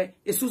Victor na we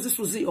e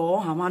Suzy o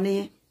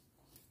hamani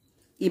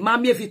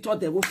imam e Victor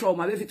de wo from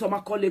ma Victor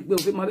ma call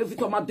gbe o ma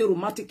Victor ma de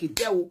romantic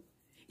de o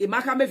e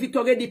ma ka me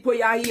Victor ge di po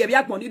ya hi e bi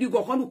agbon ni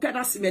go kan lu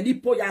kena si me ni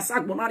po ya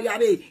sagbon na ri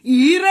are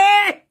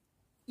ire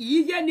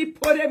iye ni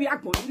po re bi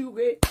agbon ni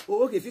we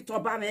o ge Victor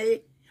ba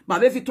me ma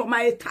be Victor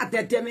ma e ta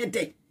de me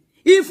de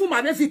ifu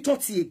ma be Victor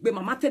ti egbe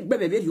mama te gbe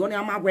bebe ri oni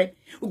amagwe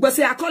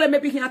ugbese akole me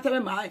bi hin ateme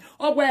ma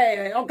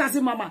ogwe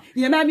ogasi mama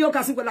ye ma mi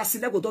ogasi gwe la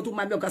sile go to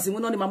ma mi ogasi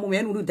no ni mamu me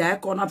enu da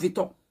ko na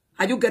Victor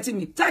are you getting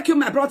me thank you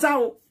my brother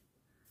o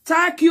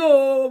thank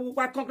you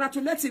wa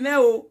congratulate me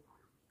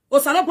o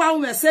salopo awu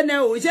me se ne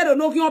o ijero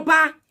no ki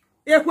oba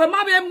ekwe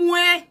ma be mu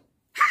e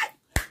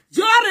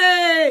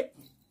jore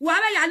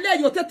wala ya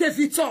le yo tete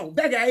Victor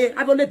bege e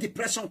abole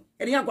depression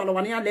eri agwalo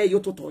wa ni ya le yo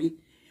to to yi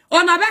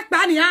ona be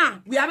pa ni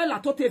a we have la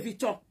tete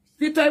Victor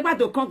igba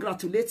to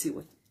congratulate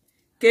we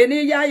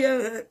keni ya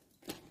ye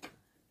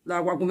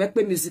la wa gun me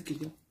pe music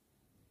yo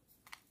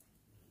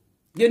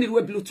geni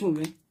we bluetooth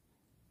me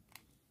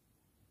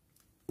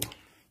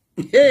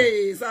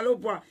hey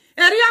salopo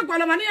eri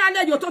agwalo ma ni ya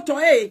le yo to to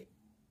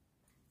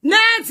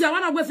net ya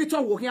wana we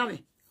Victor wo hian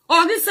me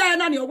ogi se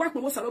na ni ogwa pe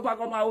mo salopo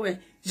agoma wo me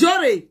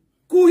jore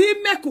ku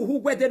hime ku hu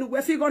gwe denu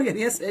we figure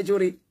ye ese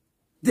jore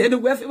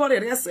denu we figure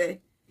ye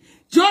ese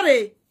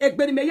jore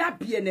egbeni me ya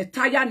bie ne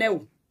taya ne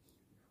o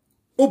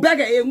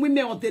obege enwi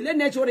me odele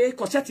ne jore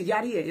ko cheti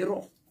yari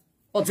ero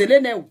odele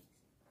ne o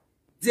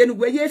denu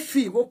we ye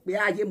fi go pe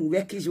aye mu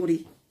we ki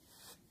jore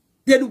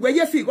denu we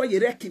ye fi go ye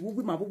reki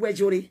wu ma bu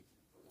jore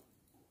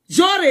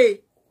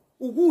jore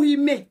ugu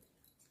hime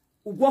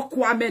ugwo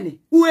kwa mene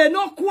uwe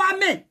no kwa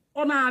me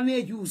ona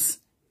ame use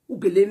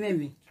ugele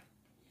meme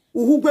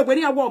uhu gbegbe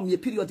ni awo mi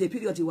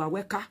period wa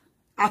weka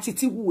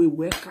atiti wu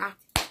weka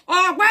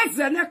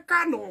ogweze ne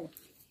kano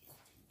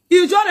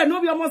ijore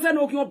no bi omo se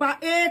no ki oba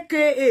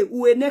aka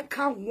uwe ne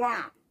ka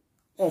wa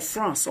of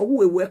France.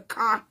 We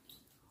car.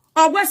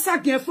 Owe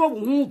sagi for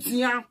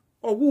huntia.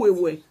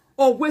 We.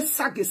 Owe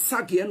sagi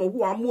and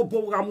owo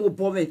amobo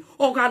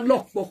oga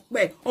lock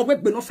bokbe owe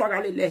gbe no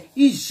fagalele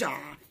ija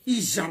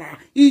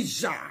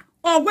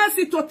owe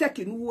si to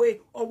taking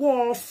we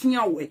owo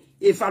fiawe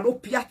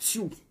evalopia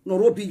tube no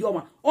robi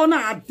yoma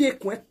ona ade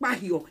ko epa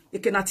hio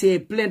ekenati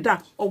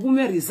blender owo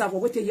me reserve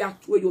wete ya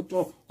to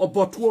yoto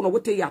obotu no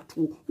wete ya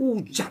to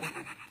uja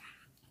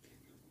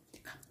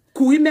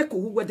kuime ko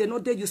we de no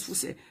dey useful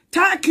say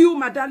thank you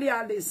madali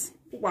Alice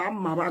wa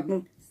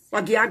maragun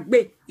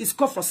Wagiagbe is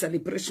called for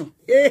celebration.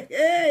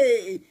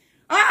 Hey.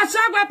 Ah,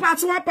 shagwa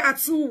part 1, part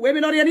 2. We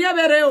no rien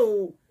bere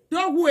o.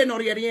 Don't who no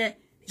rien.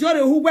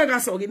 Jore who we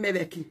gas ogi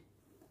mebeki.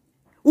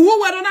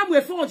 Who we don't have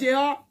we fonje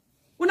o.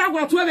 Una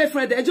gwa to we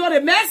friend. Jore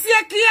merci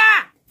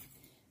kia.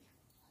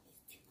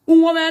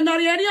 Unwo no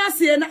rien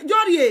si na.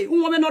 Jore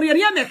unwo no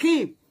rien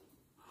meki.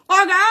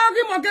 Oga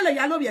ogi mogele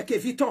ya lo bi ke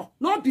Victor.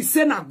 No be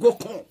say na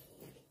gokon.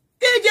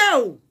 Ije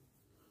o.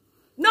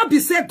 No be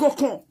say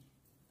gokon.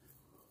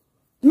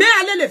 Me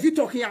ale le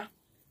Victoria.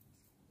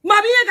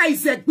 Ma biye ga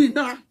isegbi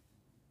na.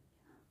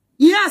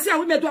 Ye ase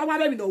awe me do awa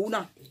be mi no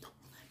una.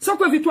 So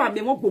ko Victoria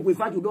me mo gbogbo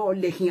ifaju do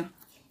le hian.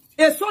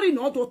 E sorry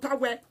no to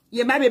tawe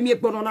ye ma be mi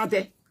egbono na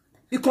de.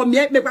 Because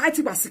me gba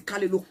ti ba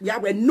sikale lo ya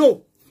we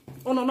no.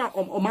 Ono na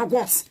o ma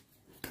what.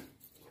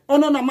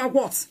 Ono na ma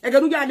what. E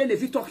ganu ya ale le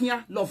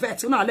Victoria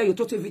Lovette una ale yo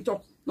to te Victor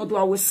no do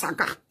awe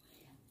saga.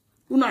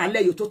 Una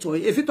ale yo to to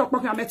e Victor pa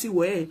kan meti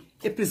we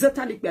e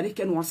presenter le pe ni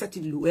kenu on set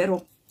lo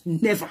error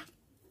never.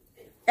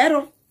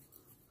 Error.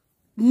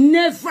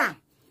 Never.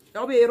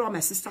 That'll be error, my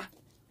sister.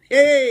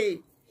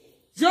 Hey.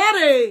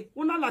 Jore.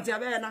 Una la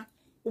tiavena.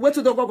 Uwe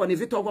to dogo ni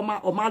vito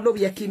goma. Oma lo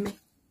yekime.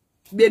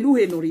 Benu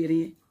he no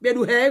riri.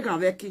 Benu he gan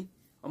veki.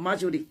 Oma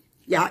jori.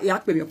 Ya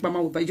kpe mi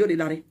okpama uba jori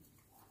lare.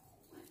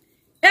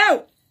 Ew.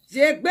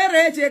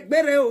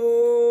 Jegbere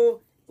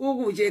o.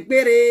 Ugu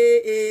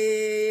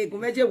jegbere.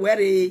 Gumeje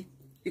were.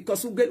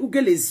 Because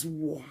ugele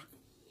zuwa.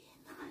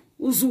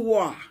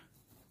 Uzuwa.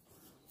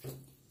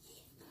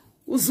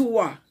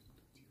 Uzuwa.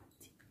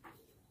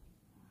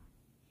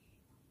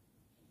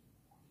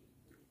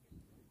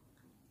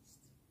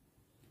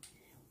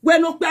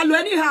 When okpalo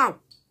anyhow.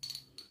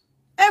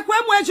 Ekwe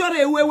mu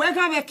ejore we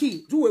kan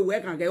veki. Du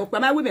we kan ge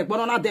okpama we me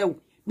gbono na de o.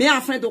 Me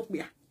afren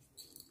dokpia.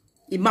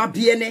 Ima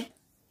biene.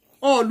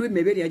 All we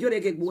me be de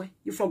ejore ge gbo.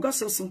 You forgot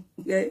so soon.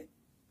 Yeah.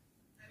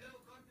 Hello,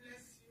 God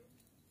bless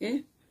you.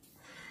 Eh?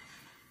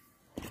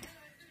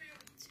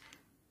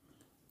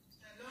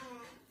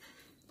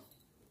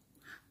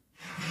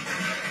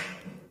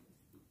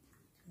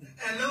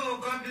 Hello,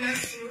 God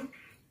bless you.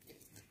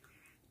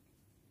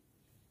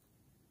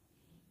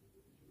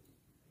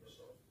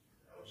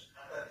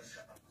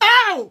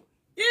 Oh!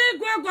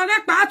 Igwe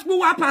goge part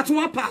 1, part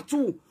 1, part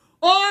 2.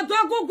 Oh,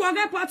 dogo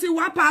goge part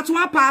 1, part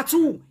 1, part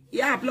 2.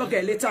 Yeah, blog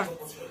it later.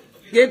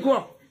 Yeah,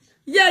 go.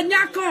 Yeah,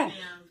 nyakon.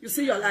 You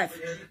see your life.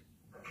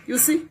 You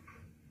see?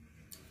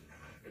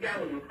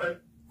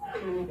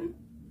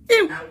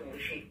 Ew.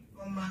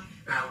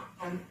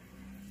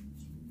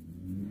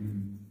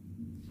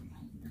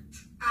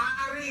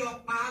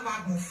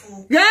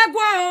 Yeah,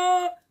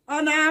 go.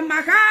 Ona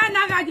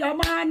makana ga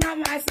joma na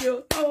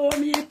masio.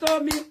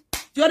 Tomi.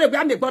 Jore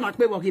gba me gbona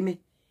pe wo kimi.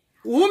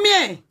 Umi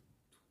e.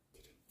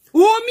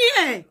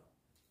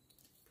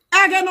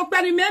 Age no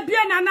pe ni me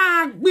bia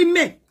na agbi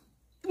me.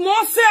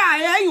 Mo se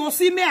aye yon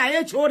si me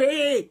aye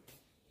jore.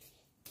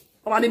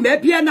 O ni me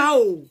bia na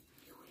o.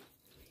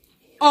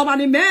 O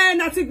ni me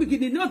na ti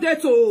gbigidi no de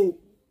to.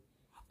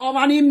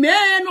 O ni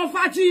me no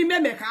faji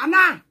me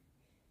kana.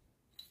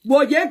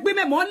 Bo ye gbe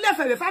me mo le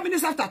fe 5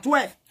 minutes after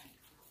 12.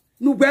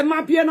 Nu gbe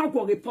ma bia na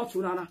go report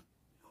nana.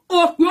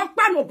 O pe o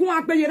pa no gun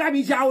agbeye ra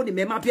bi ja o ni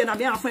me ma bia na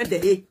me afan de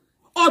e.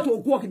 O to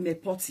go ki me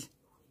poti.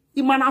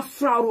 Imana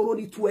fra roro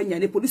ni tu enya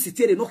ni police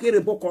tiere no kere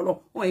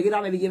bokolo. O ye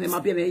ra me ye me ma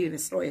bia me ye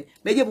so e.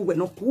 Me ye bu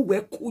no ku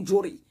we ku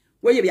jori.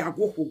 We ye bi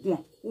ago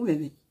ogun. O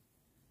me.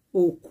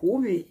 O ku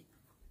me.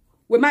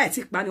 We ma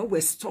etik pa ni o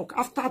we stock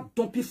after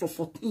dumping for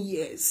 14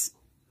 years.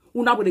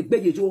 Una bo de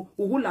gbeje jo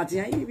o la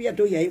dia e bi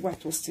do ye wa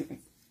to Stephen.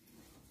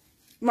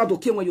 Ma do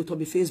ke won yo to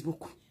be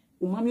Facebook.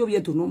 O mami obi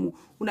edo no mu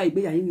una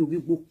igbe ya yin obi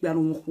gbo pe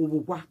anu won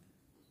ko wa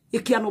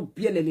eki anu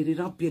biele le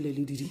ran biele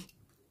le diri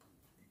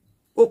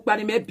o pa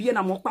ni me bie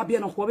na mo pa bie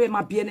no ko be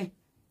ma bie ne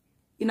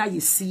ina ye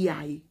si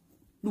ai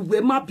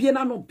nuwe ma bie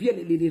na no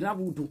biele le ran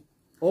wudo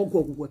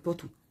ogwo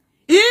potu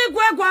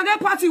igwe gwa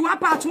party wa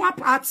part 1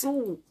 part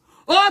 2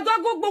 o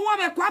dogo gbo won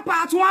be kwa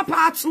part 1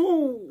 part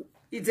 2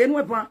 idenu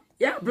e ban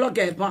ya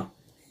blogger ban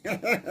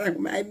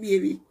my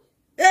baby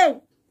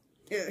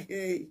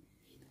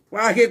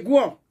wa ke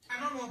gwo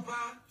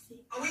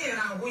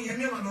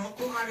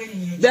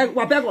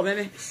wa bego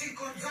meme.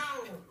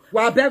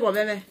 Wa bego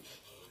meme.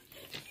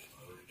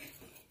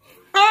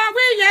 Oh,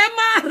 we ye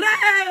mare.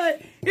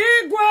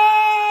 Igwe.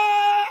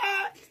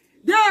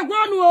 De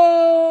gwonu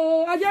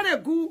o. Ajere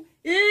gu.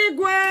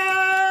 Igwe.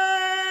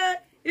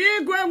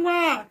 Igwe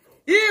nwa.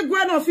 Igwe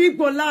Igwe of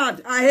Igbo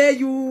land, I hear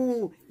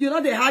you. You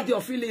know they had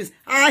your feelings.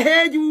 I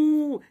hear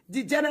you.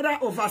 The general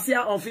overseer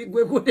of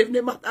Igwe, good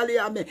evening,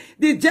 Mataliame.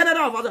 The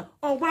general overseer,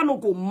 oh, why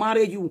not go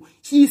marry you?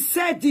 He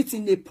said it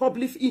in a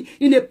public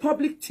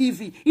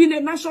TV, in a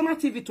national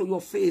TV to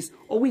your face.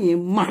 Or we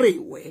ain't marry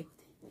you.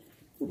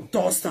 Who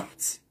does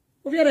that?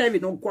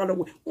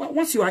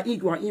 Once you are in,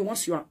 you are in.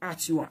 Once you are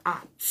out, you are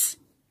out.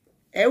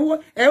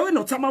 Ewe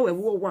no tama we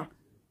wo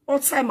all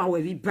time I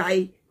will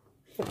buy.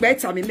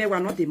 Better me we are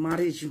not the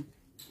marriage you.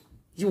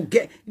 You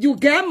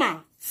get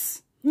mad.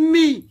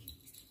 Me.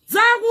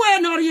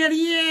 Zagwe no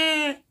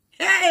ye.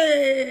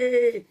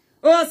 Hey.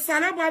 Oh,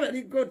 Salaba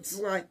very good.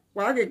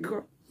 Why they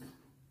go?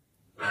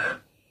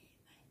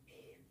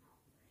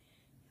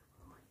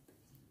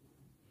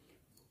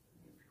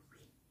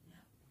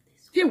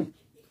 You.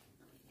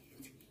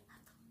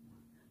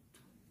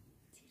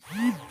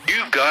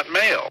 You've got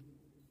mail.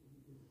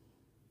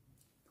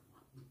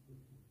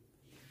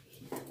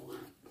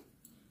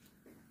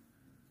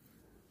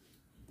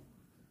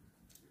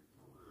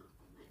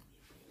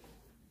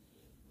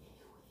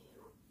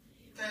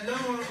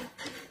 Hello.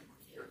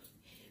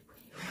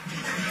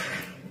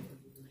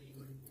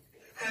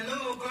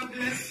 Hello, God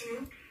bless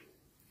you.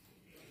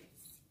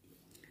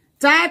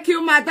 Thank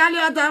you,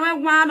 Madalia, the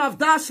one of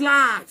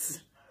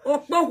Dashlands.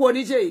 Okpo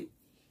Honije.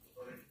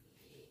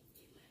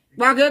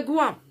 Wage go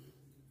up.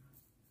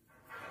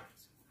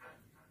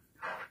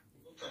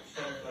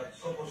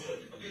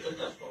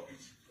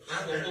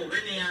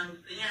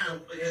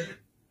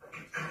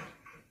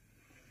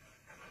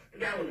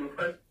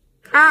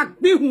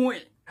 Be who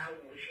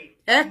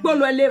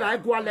Ekbolo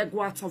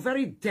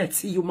very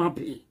dirty human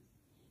being.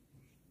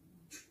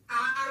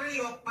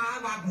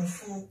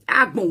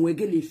 Agbon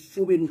wegele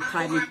fo benu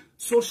kani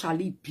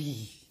socially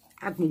be.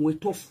 Agbon we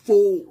to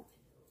fo.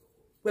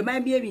 We my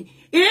baby.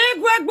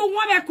 Igwe gbo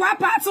won be kwa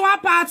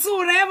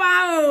patu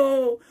rewa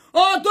o.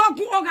 O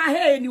dogun oga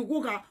he ni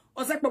ugoga.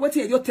 O se pe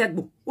wetin yo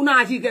tegbo. Una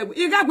aji gegbo.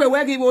 Igagbe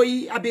wegi wo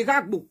yi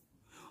abigagbo.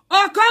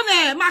 O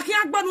kome maki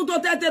agbonu to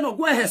tete no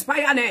go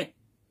expire ne.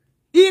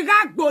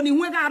 Igagbo ni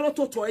nwega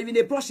arototo even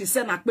a brush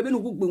se na pe be no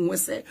gugbe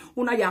nwese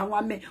una ya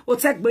anwa me o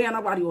tegbe ya na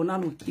wari ona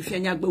no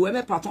ifenya gbe we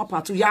me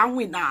patu ya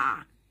win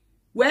na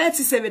we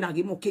ti 7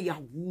 agi mo ke ya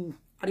wu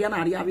ari na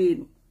ari abe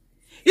no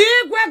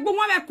igwe gbo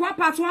mo me kwa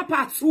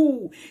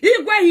patu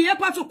igwe hiye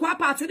patu kwa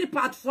patu di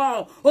part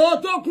 4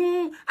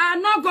 odogun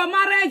anogo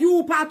mare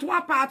you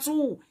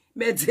patu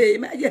me dey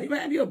me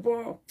ye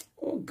bo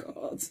oh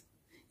god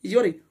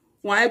yori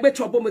won egbe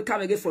trouble me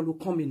come again for lo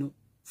come no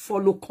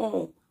for lo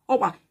come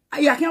owa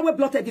I can't we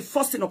blotted the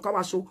first in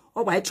Okawa show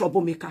or by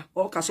troublemaker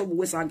or castle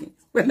was again.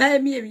 We may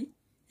me.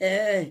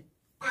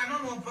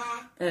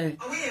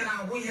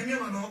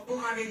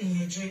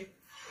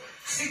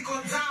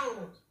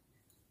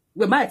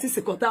 We might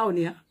see down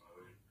here.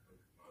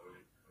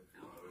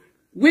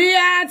 We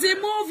are the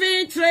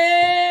movie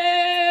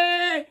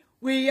train.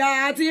 We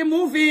are the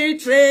movie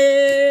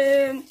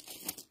train.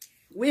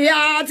 We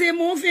are the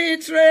movie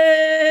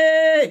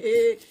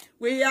train.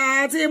 We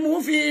are the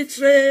movie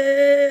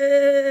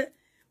train.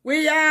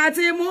 We are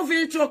the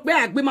movie truck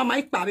back. Be my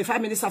mic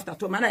 5 minutes after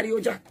to man.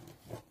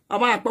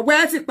 But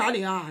where's it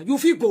planning? You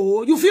feel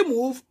go, you feel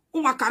move.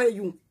 Who carry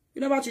you?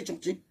 You never see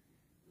something.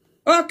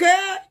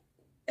 Okay.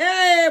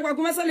 Hey, we're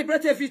going to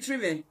celebrate a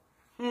victory.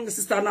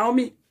 Sister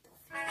Naomi.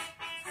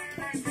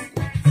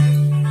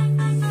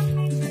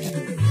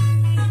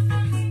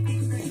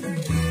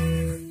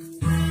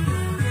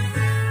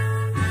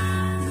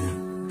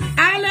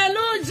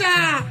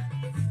 Hallelujah.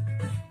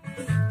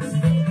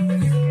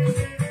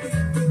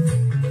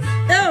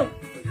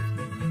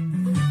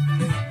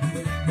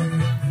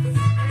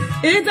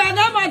 In the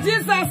name of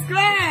Jesus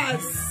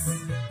Christ.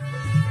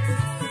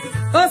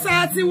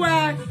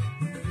 Osatiwa.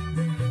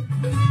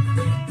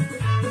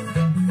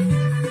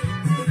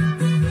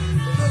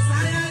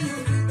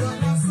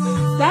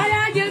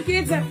 Saya you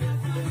kita.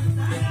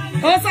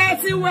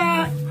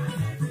 Osatiwa.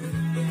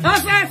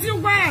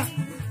 Osatiwa.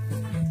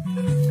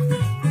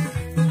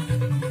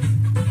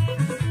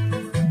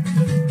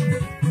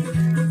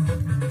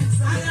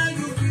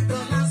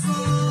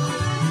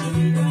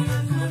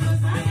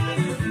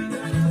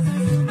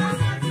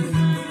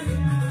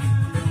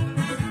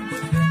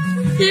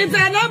 In the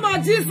name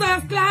of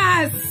Jesus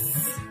Christ.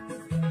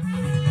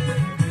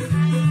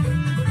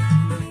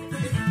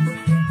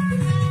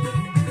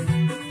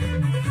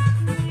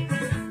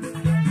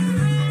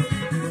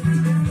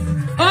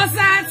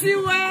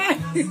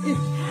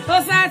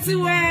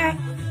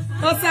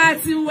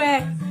 Osatiwe.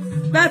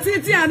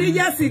 Batiti ani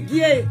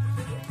yesigie.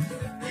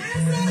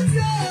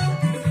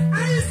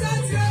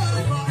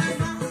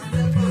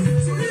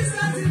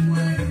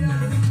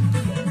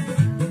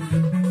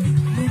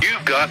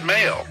 You've got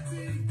mail.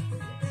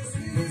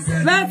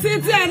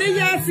 Batiti ani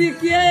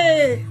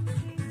yesigie.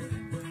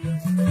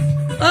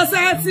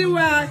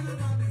 Osatiwe.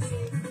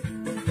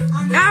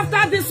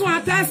 After this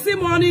one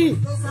testimony.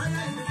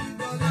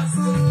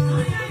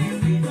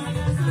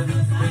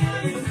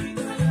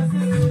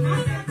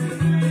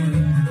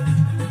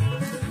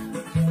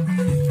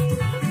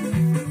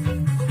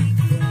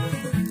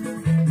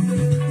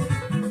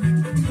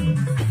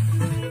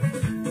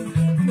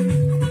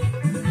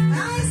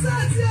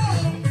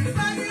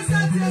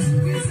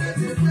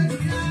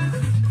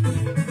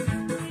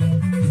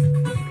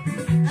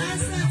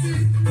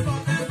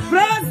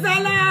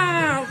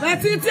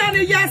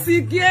 Titiani yes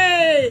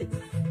again.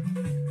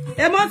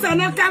 Emota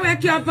no kawe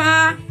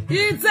kyopa.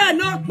 Ite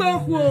no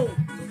kpoko.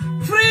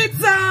 Free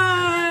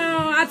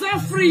time. At all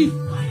free.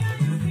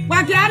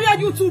 Wakiaria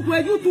YouTube.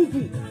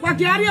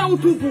 Wakiaria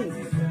YouTube.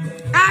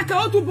 Aka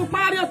YouTube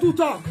pario to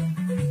talk.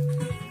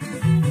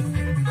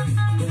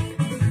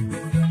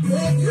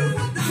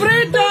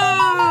 Freedom.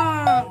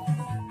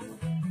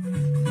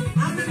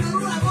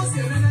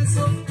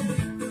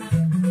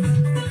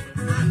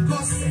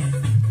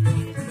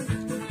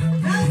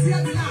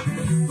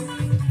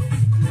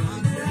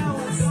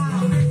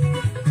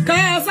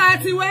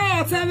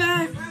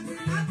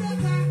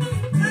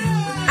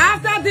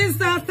 After this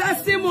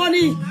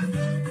testimony,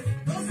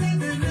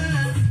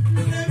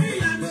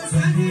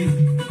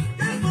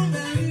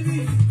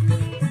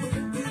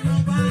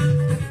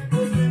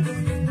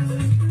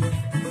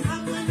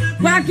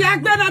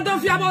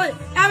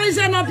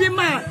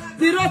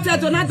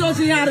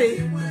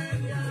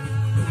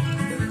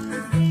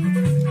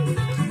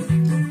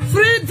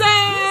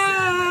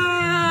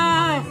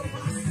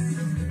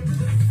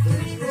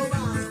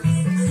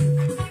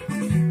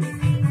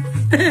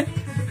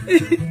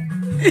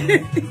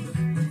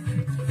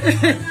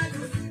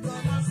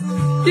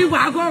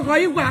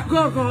 Igwa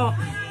gogo.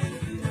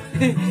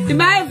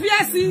 My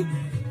fiesi,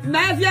 I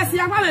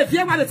want to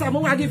fear what I'm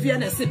going to give you.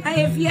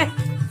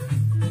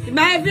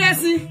 My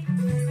fiesi.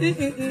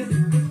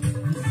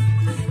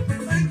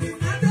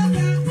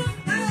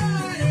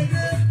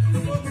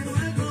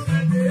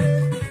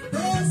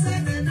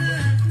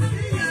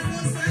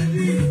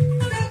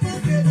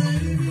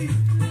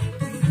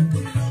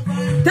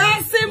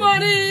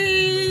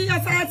 Testimony,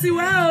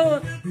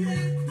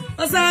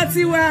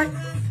 Osati wa.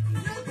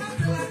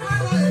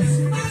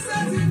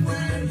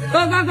 Go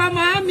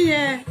mommy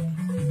eh.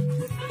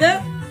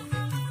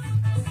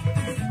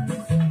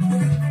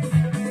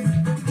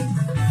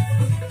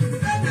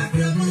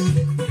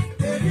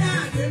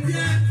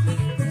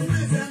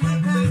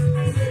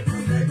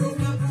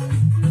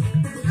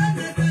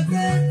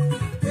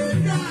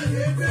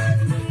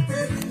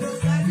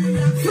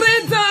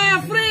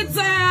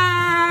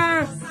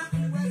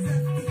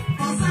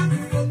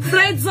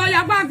 Frita,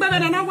 ya ba gbe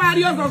na no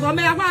wari ogogo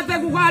me, ya ba pe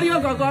ku wari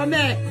ogogo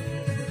me.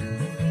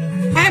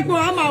 Epo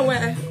ama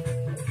we.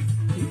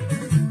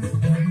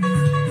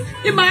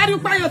 Imari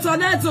pa yo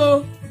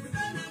toneto.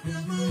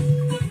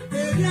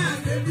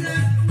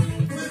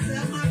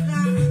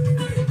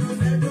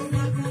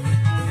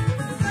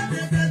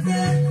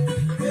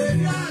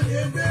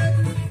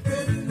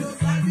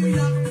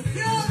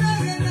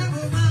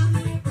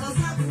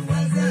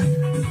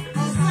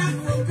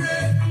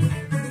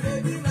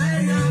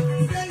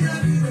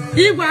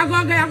 Igwe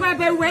agogo ya gwa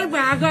be we igwe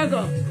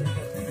agogo.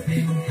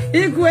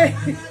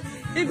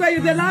 Igwe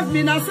you dey laugh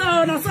me na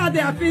so dey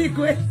happy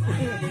igwe.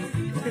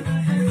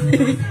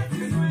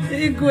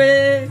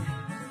 Igwe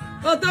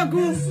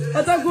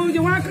Otoku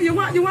you want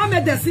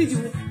me to see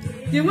you.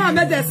 You want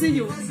me to see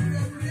you.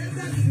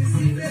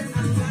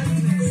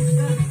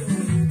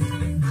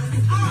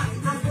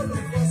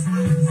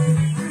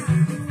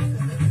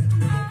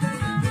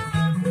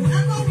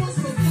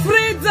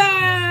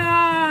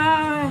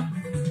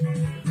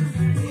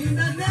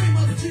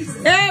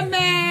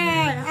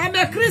 Amen. I'm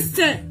a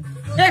Christian.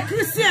 A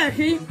Christian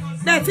he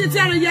that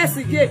teacher yes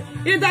again.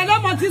 In the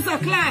name of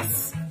Jesus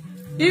class.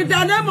 In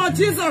the name of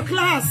Jesus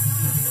class.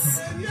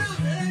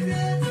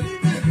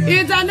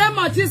 In the name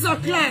of Jesus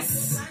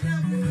class.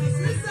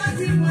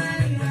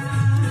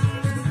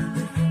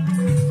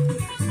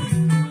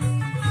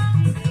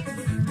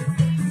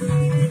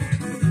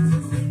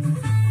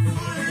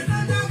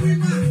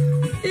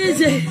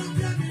 Easy.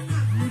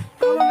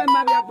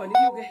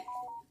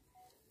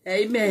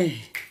 Amen.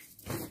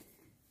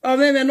 Oh,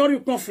 maybe not you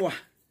comfort.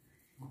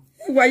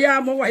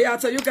 Why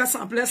so you got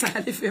some place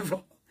and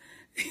favor.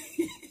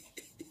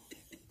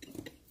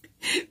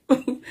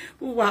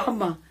 Wow,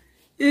 ma.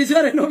 Is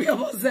your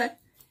no say?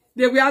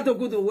 They we are to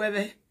go to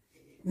weather.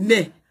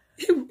 Me.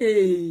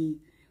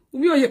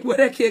 We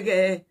are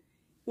kege.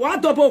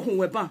 What double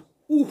weapon?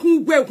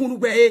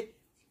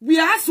 We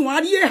are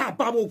swan ye ha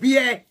babo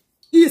be.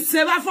 Is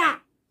sevafa.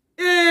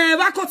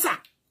 Vakota.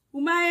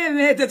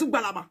 Umae te tu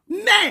balaba.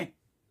 Me.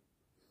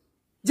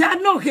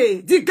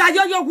 Janoke, di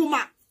gayo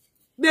yoguma.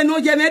 Meno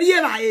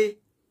jemerieva e.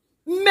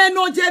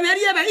 Meno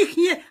jemerieva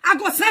ikie. I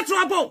go set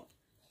trouble.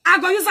 I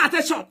go use at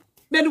a shop.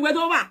 Meno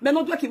wedova.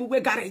 Meno do kibu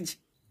garage.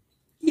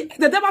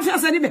 The devil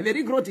feels any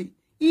very grody.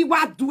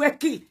 Iwa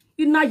dueki.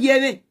 Ina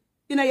yeme.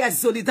 Ina ya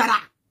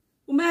solidara.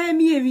 Umae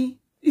miemi.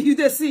 You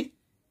de see.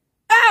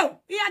 Oh,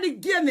 he had the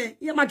game.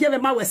 He ma give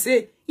ma we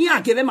say. He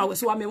a give ma we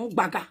so me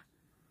baga.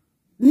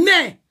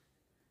 Me.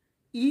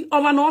 I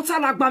over no ta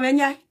la gba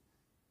menye.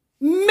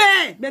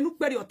 Me nu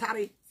peri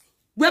otare.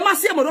 We ma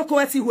se moroko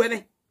eti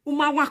hueme.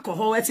 Uma wa ko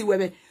ho eti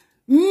weme.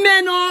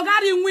 Me no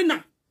gari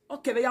winner.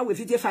 Okay, we ya we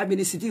 55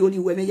 minutes di oni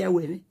weme ya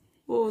weme.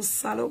 Oh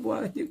salobo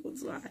ani ko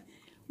so.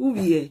 Who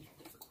be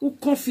who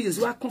confused,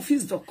 we are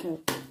confused the con.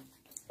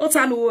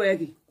 Otanu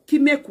egi. Ki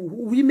meku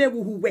we me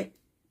wu we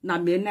na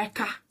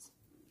meneka.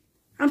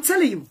 I'm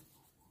telling you.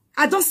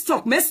 I don't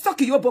stuck. Me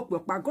stuck in your book,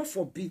 but God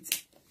forbid.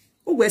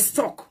 Who we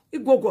stuck?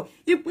 It go.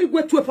 It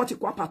go to a party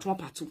part 1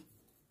 part 2.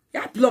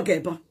 Ya blog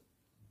eba.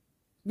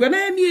 We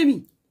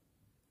me.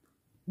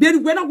 Be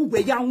we na go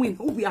ya win.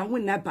 Who we are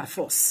win na by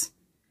force.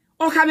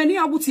 O ka me ni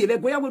abuti ebe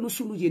go ya we no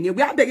sunu ye ne.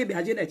 We abege be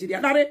aje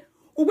Nigeria. Dare.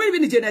 O we be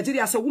in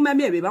Nigeria so woman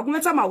me ebe. Ba go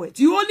meta ma we.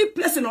 The only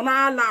person on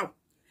allow.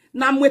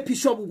 Na mwe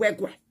bishop we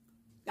go.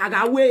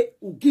 Aga we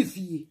u give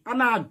ye.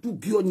 Ana do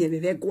bio nye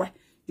we go.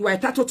 You are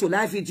entitled to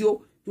live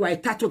video. You are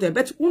entitled to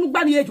bet. Unu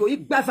gba ni ejo,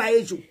 igba fa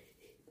ejo.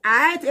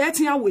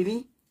 Etian with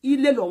me.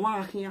 Ile lo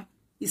wan here.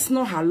 It's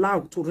not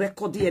allowed to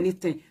record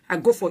anything. I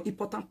go for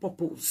important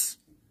purpose.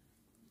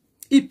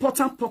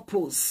 Important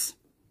purpose.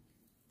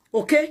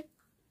 Okay?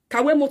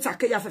 Kawe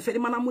motake ya feferi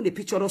mana mu ne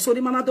picture so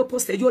ni mana do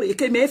post ejo re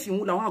ke me fi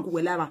hu la wan go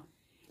welaba.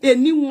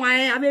 Eni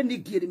wan ave ni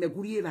giri me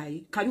guri e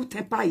bai. Can you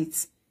temper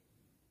it?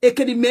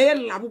 Eke ni me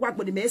la bu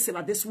gba ni me se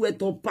ba this way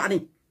to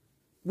bani.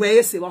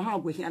 We se wa ha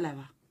go here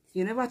lava.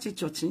 You never teach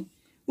church.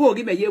 Wo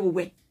gi me ye wo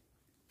we.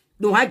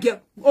 No ha ge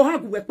o ha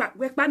go we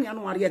pa ni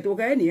anu ari e do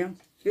ga eni ya.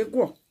 E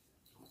go.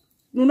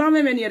 No na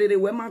me ni ere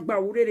we ma gba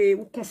wo re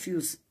wo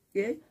confuse.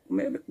 Eh?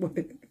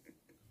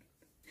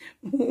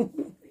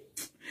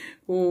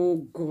 Oh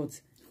God.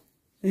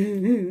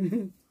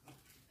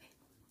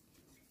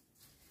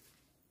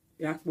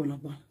 Ya kpona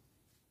ba.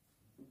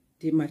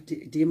 De my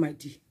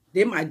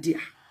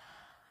dear.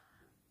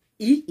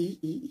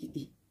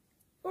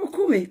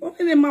 Okume, o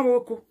me ma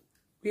woko.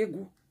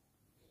 Egu.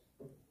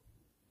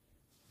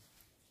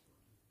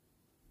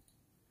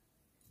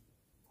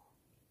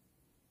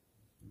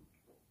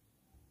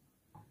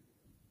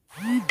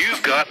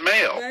 You've got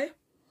mail. Okay.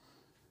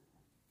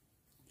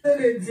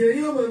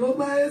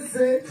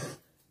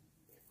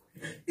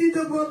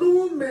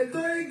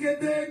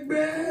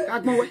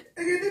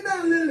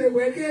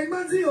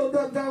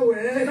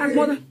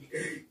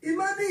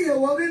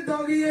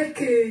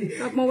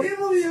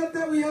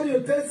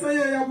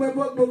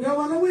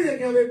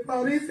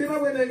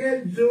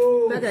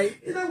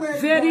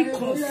 Very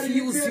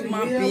confused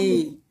human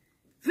being.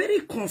 Very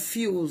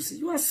confused.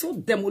 You are so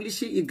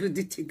demolishing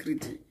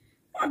greedy.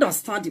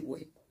 Understand the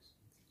way.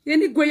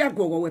 Any go ya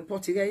go we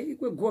potty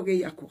go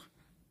ge yakwa.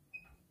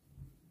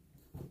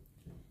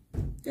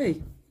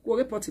 Hey, go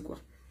ge potty kwa.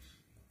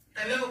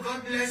 Hello,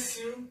 God bless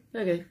you.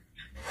 Okay.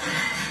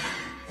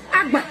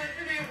 Agba.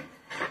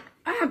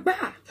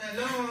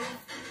 Hello.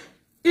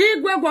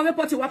 Igwe go ge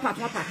potty wa part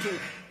 1 part 2.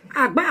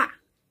 Agba.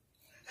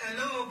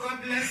 Hello,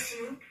 God bless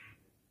you.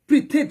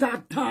 Pretend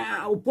that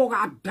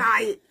oboga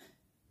die.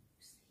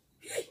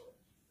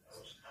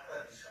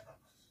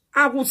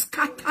 I will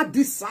scatter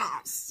this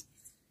house.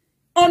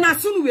 On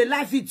as soon we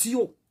live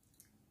video,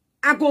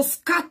 I go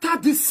scatter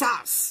this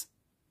house.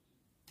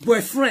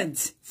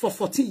 Boyfriend for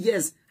 14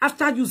 years.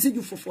 After using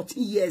you for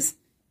 14 years.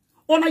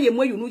 Ona ye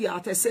mo you know ya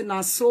ate say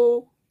na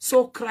so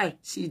cry.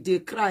 She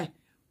did cry.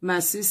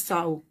 My sister,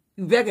 oh,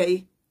 you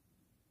beg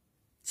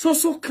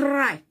so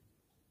cry.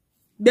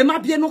 Be ma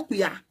bien no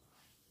kuya.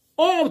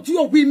 Oh,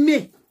 Dieu we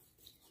me.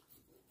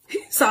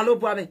 Salo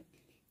boabe.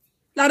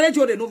 La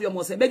rejo de novio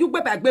mo se. Be you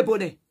gbe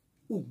bone.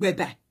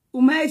 Ugbeba.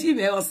 Umaji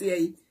me o se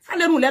yi.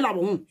 Alenu le la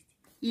bo.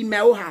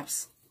 Email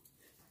house.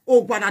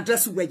 O gba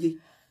address weje.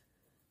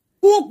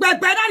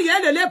 Ugbeba na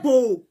ye le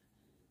bo.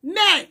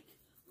 Me.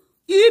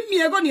 Imi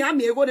ego ni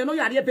ami ego de no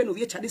yare be no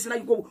ye chade sina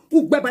you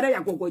ugbeba na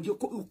ya gogoje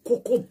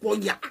koko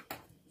boya.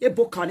 E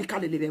bo kan ni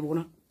kale le be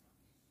wona.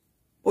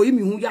 O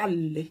imi hu ya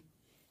le.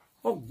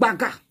 O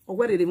gbaga. O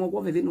were re mo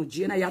wo me no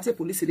je na ya te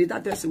police dey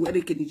that dress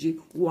where keniji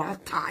wa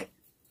tie.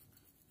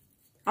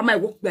 Ama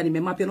ego gba ni me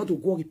ma pe no to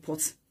go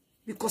report.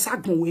 Because I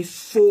go with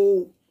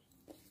full.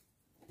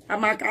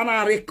 I'm a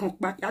canary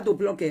back. I do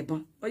blog a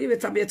bon. Or you will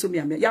tell me to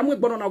me. Ya mo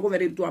gbono na go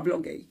very to a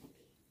blog.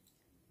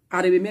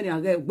 I remain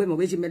a girl when my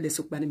way me le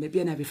soup and maybe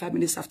every 5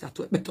 minutes after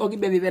 2. But talking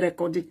maybe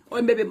recording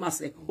or maybe must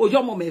say, oh,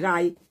 your mom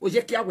rai, or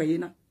Jackie away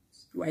na.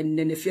 You are in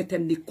a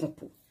fiatemly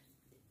compo.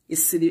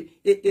 It's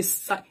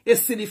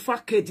silly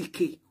fake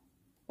decay.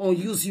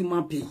 Unused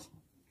human being.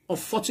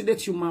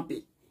 Unfortunate human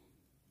being.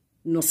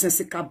 No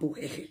sensible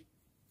hehe.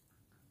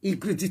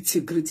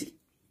 Greedy.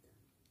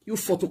 You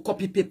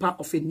photocopy paper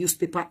of a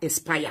newspaper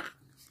expire.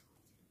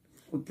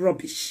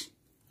 Rubbish.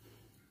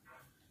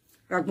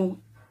 Ragno.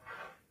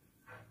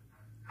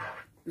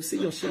 You see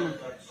your shame.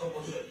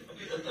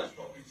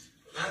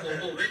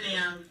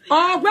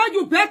 Oh, well,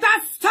 you better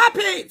stop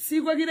it.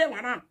 See what you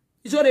want.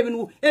 It's not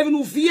even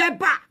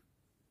vieba.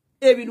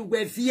 Even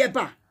we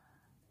vieba.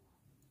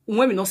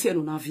 When we not say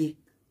no navie.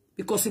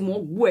 Because it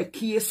more work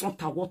here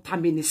Santa Water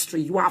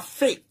Ministry. You are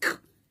fake.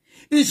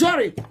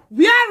 Ijori,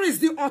 where is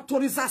the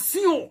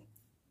authorization?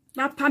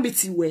 Not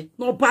permitting where,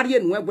 no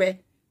barrier where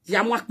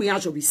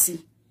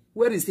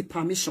where is the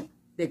permission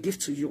they give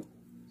to you?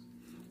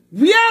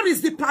 Where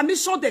is the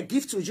permission they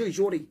give to you,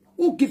 Ijori?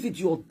 Who give it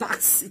your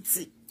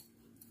audacity?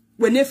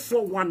 When they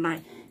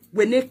 419,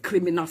 when they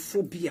criminal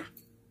phobia,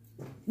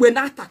 when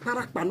I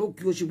takara no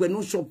gyoji, when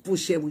no job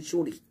bullshit with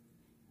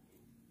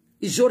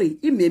Ijori,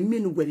 it may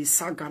mean where is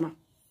Sagana.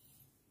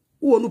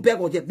 Who no beg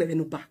or get better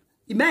no back.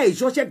 It may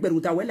George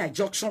Beruda well like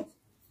Junction.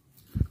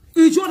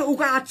 Ijo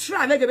uka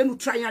try make be no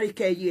try yan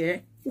ke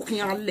ye.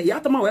 Ukian le ya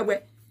tama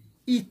wewe.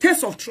 In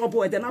case of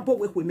trouble, edenabo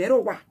we mero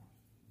wa.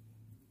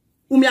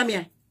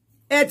 Umiamia.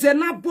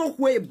 Edenabo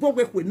we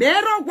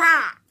mero wa.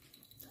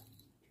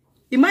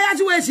 Imaya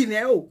juwe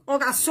me o.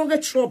 Oga songe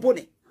trouble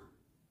ne.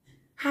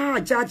 Ha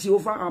judge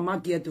over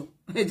Armageddon.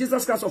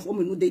 Jesus Christ of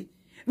Omu Nude.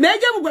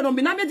 Meje we no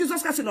biname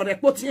Jesus Christ no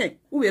report here.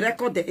 We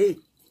record the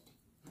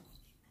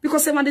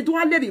because when they do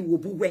a lady will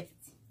buwe.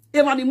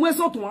 Evan the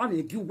mweso to one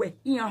we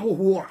in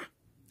ho.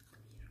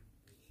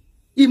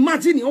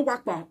 Imagine you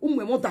work pa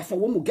umwe mo da for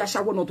wo mu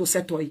gasha wo no to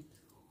setoi.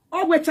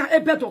 O wecha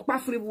ebedo pa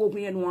free wo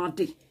hwe no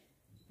ade.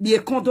 Bi e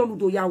kondonu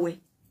do yawe.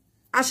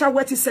 Asha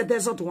weti se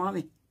desert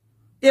one.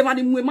 Evan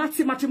the mwe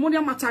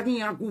matrimonial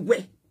matagin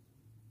agwe.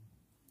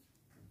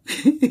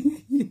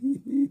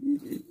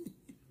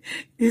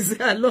 He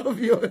said, I love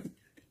you.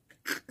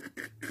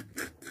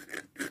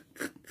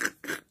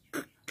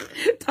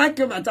 Thank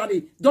you, my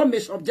daddy. Don't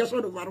make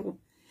objection over who.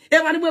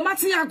 Evan we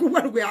mati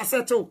agwe we are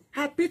settle.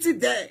 I pity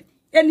there.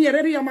 Any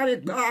area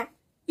married bar,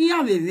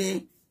 iya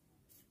bebe.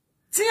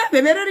 Tia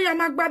bebe area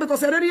magba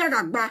because area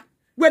gagba.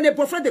 When the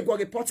prophet they go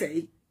report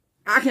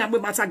I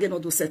can't matter again or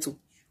do settle.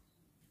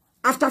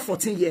 After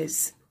 14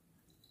 years,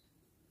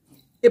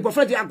 a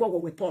prophet they go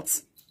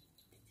report.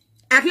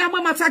 I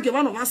can't matter again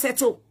one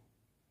settle.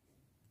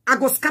 I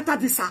go scatter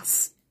this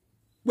house.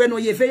 When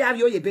ye veya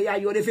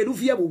yo refe nu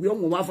vie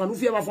wo wafa nu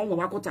vie wafa wo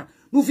wakota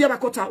nu vie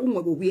wakota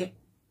unwo bo wie.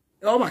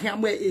 Oh my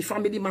a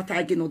family matter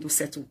again or do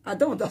settle. I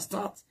don't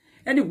understand.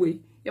 Anyway,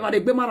 if I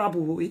be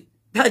marabu,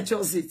 that's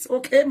just it.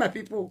 Okay, my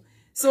people.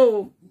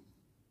 So,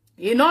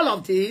 in all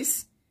of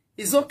this,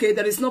 it's okay.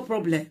 There is no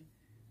problem.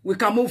 We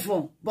can move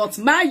on. But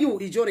you,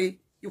 Ijori,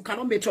 you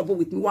cannot make trouble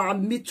with me. Well,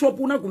 make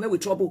trouble, not go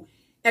with trouble.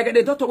 Again,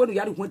 the doctor when you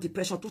have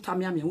depression,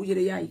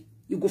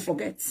 you go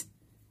forget.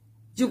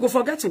 You go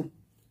forget to.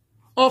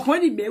 Or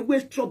when you may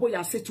wait trouble,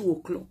 you say 2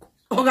 o'clock.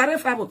 Or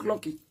 5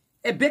 o'clock.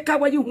 A baker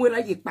when you wear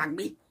a pag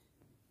me.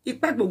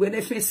 Ipagbo when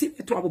they face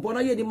it to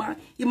abona ye ma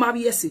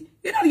yesi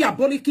ina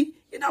diaboliki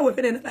ina we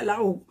fe na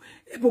la o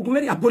ebogu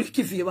me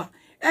diaboliki fiwa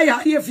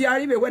ya ye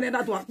fiari me when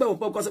that wa pe o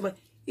because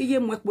iye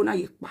mu epo na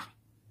ye pa.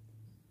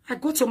 I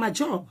go to my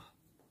job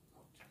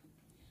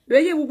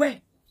we ye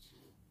we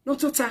no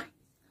tota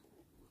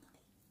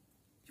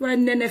you are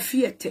nene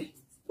fiete.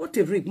 What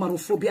a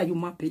rigmarophobia you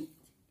mapping.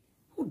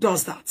 Who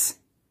does that?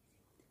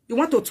 You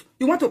want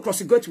to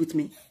cross-examine with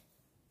me?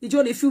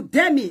 If you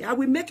dare me, I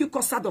will make you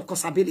custard of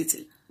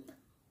custability.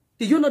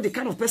 Do you know the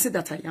kind of person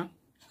that I am?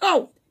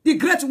 Oh, the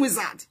great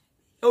wizard.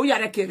 Oh,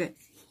 yeah, okay.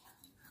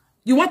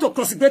 You want to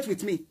cross-examine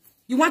with me?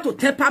 You want to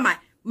temper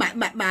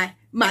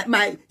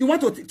you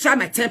want to try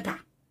my temper?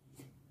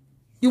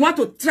 You want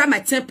to try my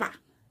temper?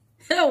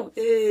 Hell,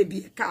 hey,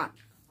 be a car.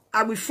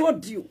 I will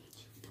fold you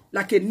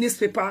like a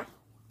newspaper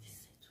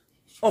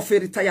of a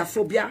retired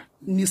phobia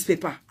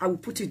newspaper. I will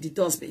put you in the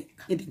dustbin,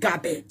 in the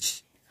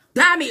garbage.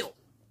 Damn you!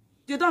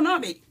 You don't know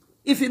me.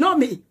 If you know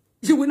me,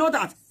 you will know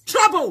that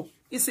trouble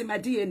is in my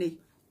DNA.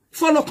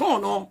 Follow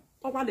on, no.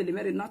 Oh, what is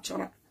very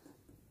natural.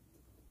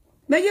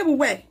 May you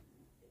aware?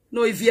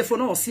 No, if you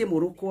no see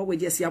Morocco, we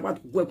just see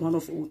about work one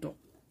of auto.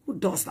 Who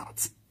does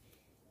that?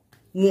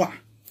 Moi.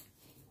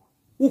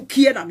 Who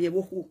care that me?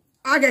 Who?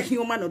 I get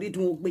human or it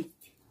won't be.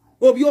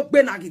 Of your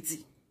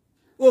benagiti.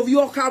 Of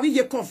your carry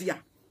your coffee.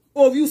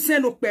 Of you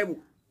send up pebble.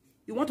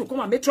 You want to come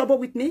and make trouble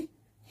with me?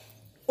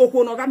 Oh,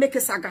 no, make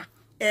a saga.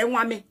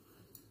 Me.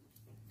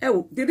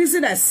 Oh, the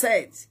reason I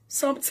said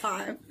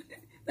sometime,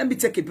 let me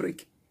take a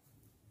break.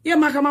 Yeah,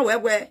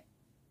 Makama, where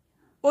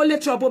only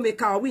trouble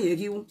make our way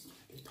you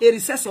a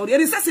recess or a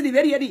recess in the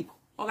very ready.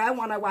 Or I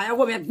want to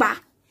go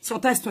back.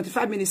 Sometimes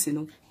 25 minutes, you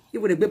know. You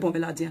would be bomb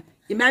ladia.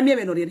 You may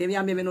me no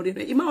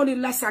the you may only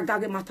last saga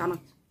matana.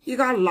 You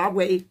got love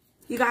way.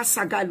 You got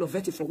saga love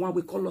it for 1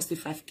 week, lost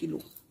 5 kilo.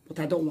 But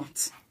I don't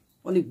want.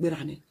 Only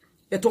berane.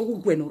 It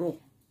all gwenoro.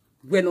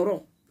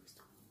 Gwenoro.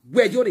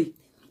 Where you're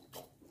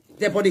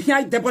the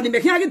body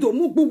make you do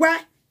move buwe.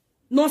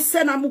 No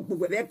sena move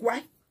buwe.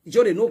 Why?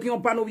 Jore no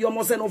kion pano bi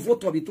omo se no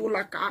voto bi to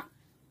laka.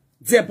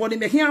 The body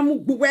make you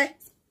move buwe.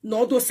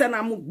 No do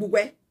sena move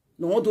buwe.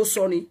 No do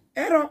soni.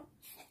 Error.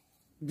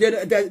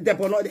 The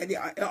bono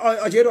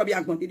ojero bi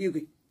agbon bi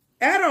ugwe.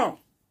 Error.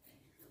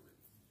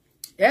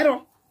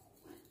 Error.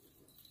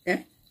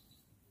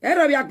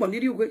 Error bi agbon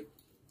bi ugwe.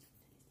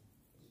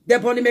 The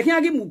body make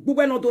you move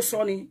buwe no do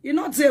soni. You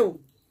not say.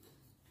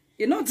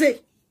 You not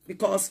say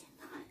because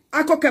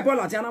ako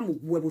kebola diana mu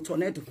buwe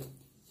tornado.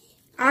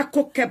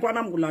 Ako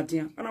kebona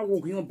muladia ana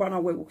wogi on bana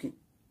we woki.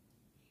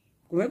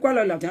 Kwe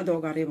kwala la diana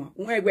do garema.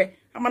 Unwe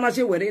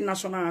amanaje were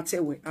national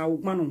atewe a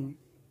ugmanu mu.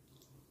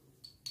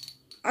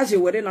 Aje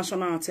were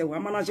national atewe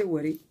amanaje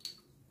were.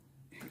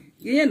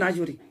 Iye na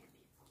juri.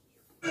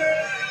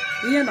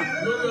 Iye na.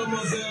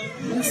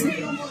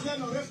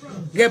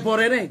 Ge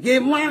borere, ge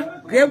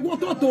mwa, ge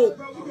wototo.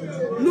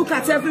 Look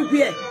at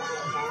everywhere.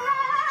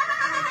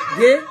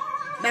 Ge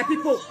my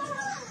people.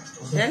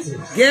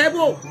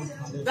 Gebo.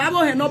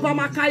 Gabo he no ba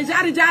makai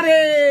jare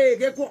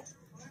geko.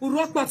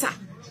 Urokpota.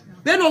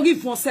 Be no give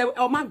for se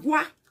o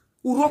magwa.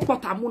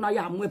 Urokpota mu na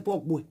ya mu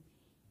ebogbo.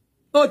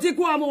 O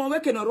digu amo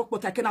weke no rokpo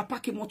take na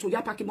paki moto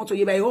ya paki moto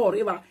ye ba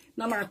eba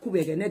na na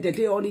kubege ne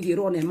de oni di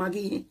ro ne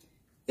magi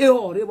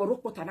eba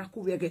rokpo ta na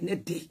kubege ne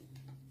de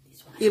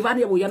eba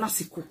ne bo ya na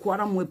sikuku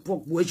ara mo ebo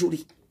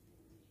gwejuri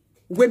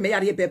we me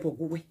yare bebo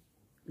gwe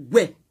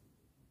we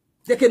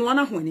de ke no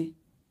ana hwene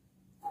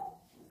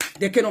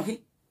de ke no hi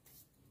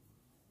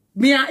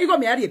mia igo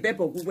me yare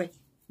bebo gwe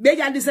be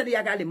ya ndise de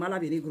ya ga le mala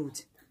be ni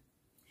growth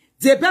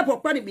de bebo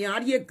pa ni me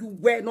yare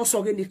gwe no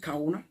so ge ni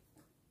kauna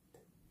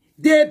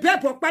de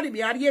bebo pa ni me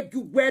yare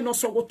gwe no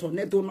so go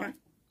tornado na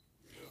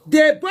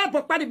de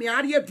bebo pa ni me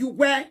yare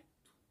gwe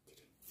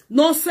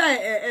no se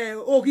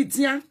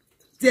ogidian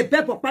de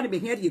bebo pa ni me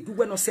yare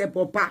gwe no se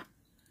boba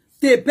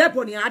de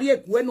bebo ni yare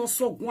gwe no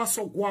so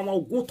gwa ma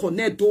go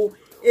tornado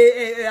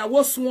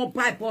awo suo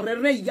pipe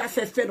re ya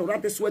fefe no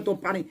rabe sweto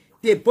pani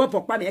de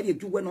bebo pa ni yare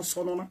gwe no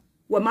so no na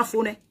we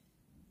mafone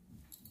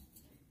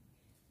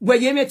where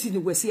you met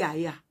in the see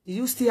aya. Do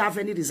you still have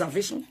any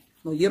reservation?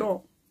 No, you're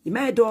all. You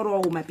may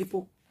adore my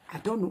people. I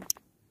don't know.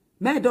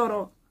 May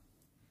adore.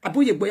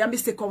 Abu ye boya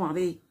mistake come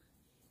away.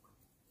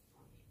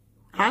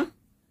 Huh?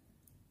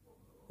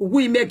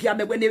 We make ya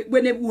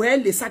when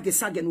we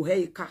sage no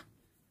he ka.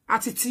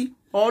 Atiti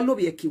all no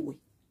be kiwe.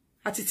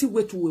 Atiti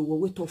we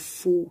to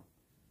fo.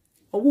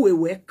 Owo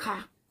we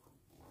ka.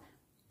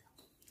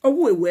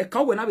 Owo we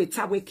ka we na we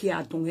ta we ki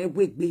adon e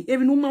we gbe.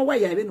 Even no ma wa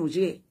ya be no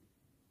je.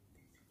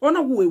 Ona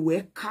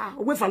we ka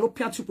we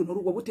fallopian tube no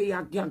ro wote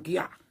ya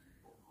gia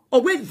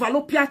or we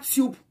fallopian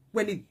tube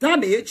when it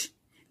damage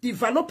the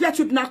fallopian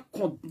tube now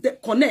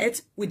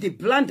connect with the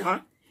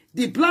blender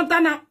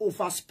now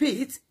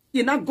overspeed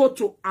it now go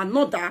to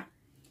another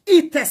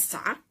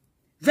intestine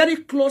very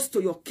close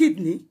to your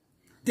kidney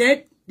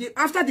then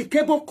after the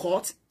cable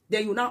cut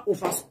then you now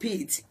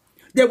overspeed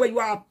then when you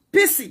are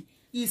pissy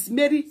is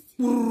maybe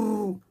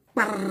you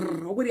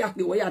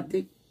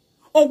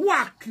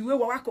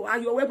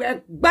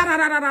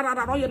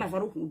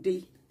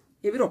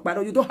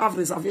don't have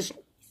reservation.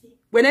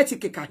 When I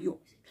take a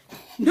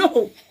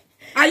no,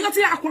 I not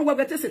here. I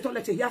can't test it.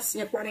 Let you hear. See,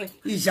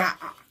 ija.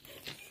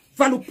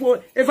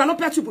 Valupo.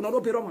 Evaluate you. No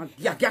robi roma.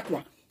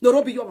 Giagakwa. No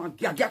robi yoma.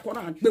 Giagakwa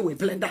na. We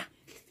blender.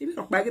 Even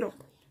not bag it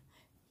up.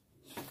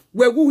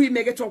 Where we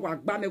make it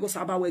talk. Ba me go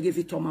saba. We give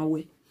it on my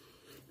way.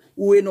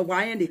 We no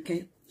why any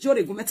can.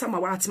 Jore go meet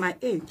my at my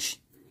age.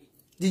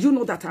 Did you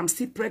know that I'm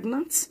still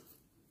pregnant?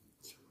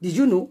 Did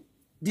you know?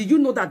 Did you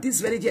know that this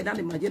very day,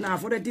 imagine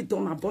I've already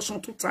done abortion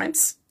 2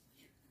 times?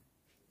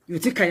 You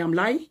think I am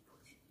lying?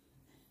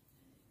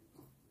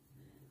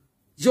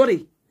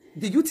 Jory,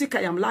 did you think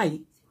I am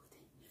lying?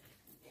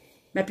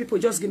 My people,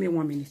 just give me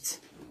 1 minute.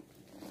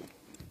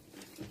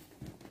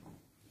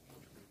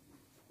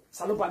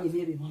 Salopa mi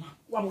baby, mama.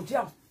 Wa mo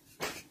jam.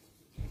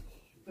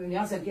 Ni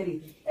ase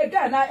keri. E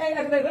ga na e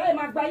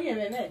ma gba yin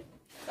me.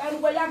 Ta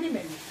ru ya ki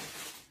me.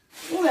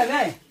 U me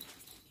me.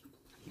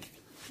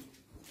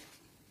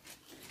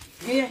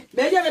 Yeah,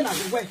 beje be na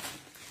gwe.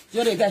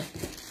 Jore ga.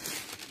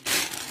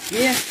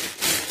 Yeah.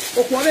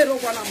 O ko be ro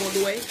kwa na mo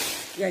do e.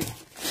 Yeah.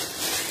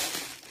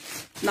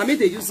 Na me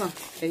dey use am.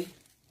 Eh.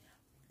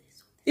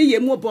 Iye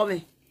mu obo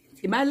me.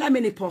 E ma la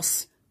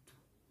menopause.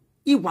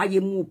 I wa ye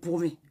mu obo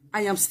me.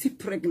 I am still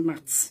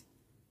pregnant.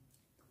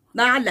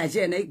 Na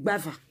alaje na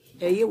igbava.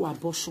 Eye wa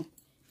abortion.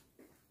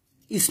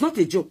 It's not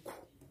a joke.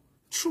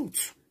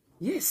 Truth.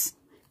 Yes.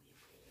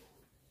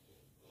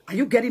 Are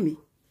you getting me?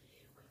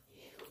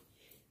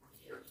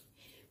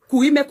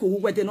 Kuime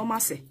kuwe de no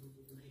mase.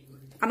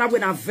 And I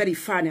when I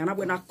verify, and I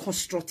when I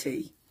construct,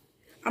 and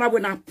I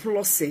when I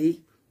plus, and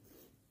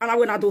I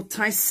when I do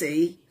time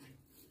say,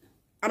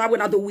 and I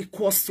when I do we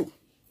cost to,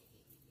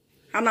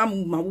 and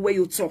I'm my way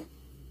you talk,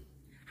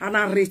 and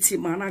I rate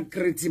him, and I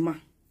grade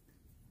him.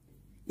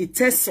 It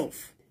tests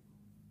off.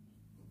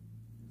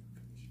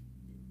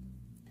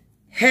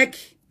 Egg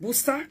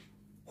booster,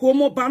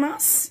 homo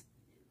balance,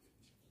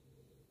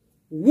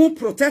 womb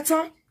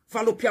protector,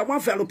 Vallopia 1,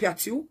 Vallopia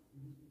 2.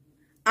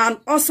 And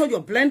also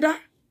your blender,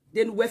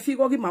 then we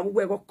figure him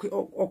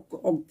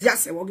or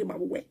just a walking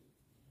away.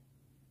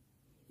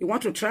 You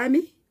want to try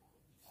me?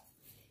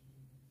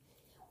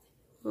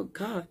 Oh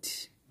God.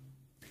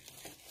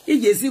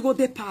 Iyezigo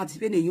de pad,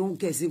 when a young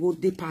gezigo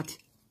de pad.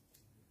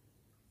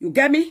 You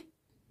get me?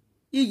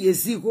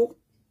 Iyezigo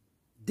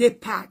de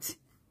pad,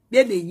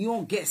 when a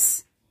young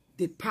guess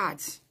the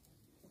pad.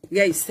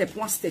 Yeah, step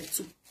 1, step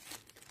 2.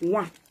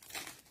 1,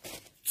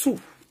 2.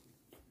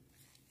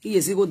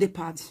 Iyezigo de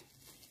pad.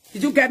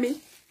 Did you get me?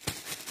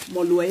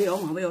 Moloe,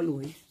 oh my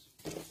way.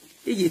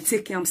 You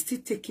taking, I'm still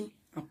taking.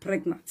 I'm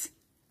pregnant.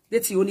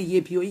 That's the only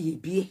ye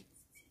be.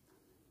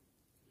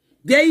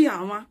 There you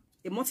are,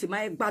 a month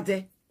my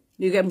body.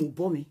 You get me,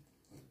 bommy.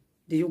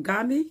 Did you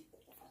get me?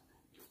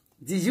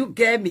 Did you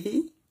get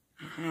me?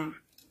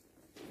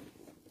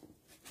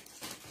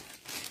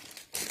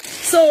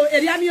 So,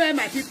 Eliamio and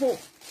my people,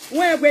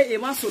 where a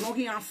man so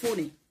knocking our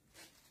phone.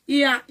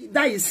 Yeah,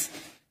 that is.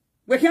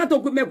 We can't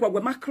talk with me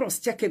with my cross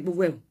check it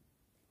well.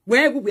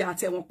 Where we are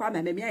telling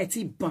one me me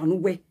ati banu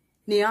we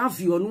ni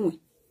avio nu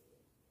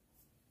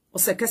o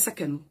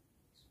second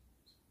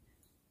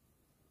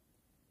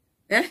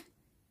eh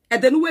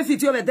And then we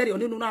video be there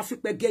on no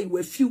Africa gay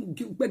we few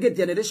get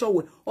generation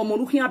we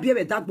omonu hia bia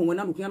be dagbon we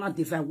na no hia na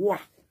divide war.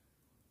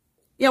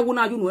 Yeah,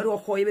 wona you know where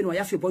ho even we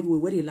have body we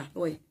very la.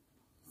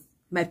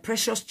 My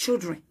precious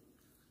children,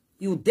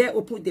 you dare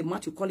open the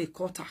mouth you call a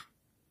quarter.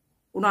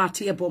 Una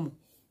atie bomb.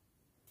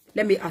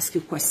 Let me ask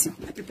you a question.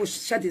 People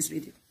share this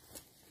video.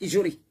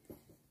 Ijuri.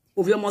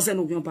 Ovio mozen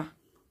obiomba.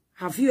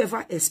 Have you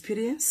ever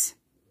experienced?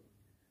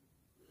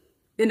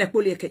 Then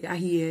I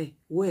hear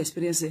what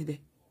experience it.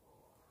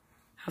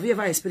 Have you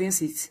ever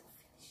experienced it?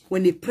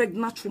 When a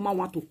pregnant woman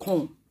want to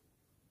come.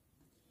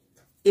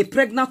 A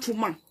pregnant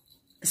woman,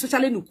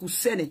 especially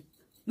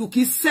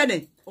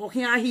Nukisene, or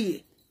here,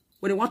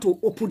 when they want to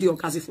open the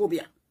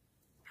orgasmophobia.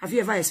 Have you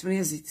ever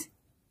experienced it?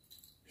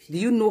 Do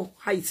you know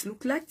how it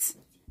looks like?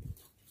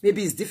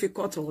 Maybe it's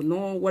difficult or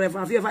no, whatever.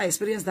 Have you ever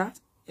experienced that?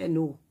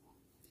 No.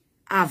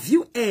 Have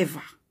you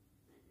ever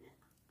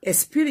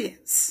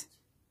experienced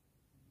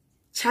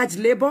child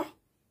labor?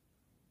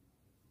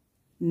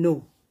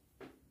 No.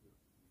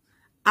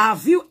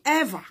 Have you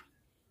ever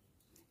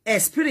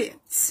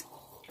experienced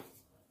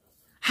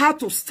how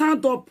to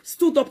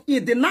stood up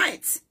in the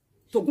night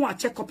to go and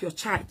check up your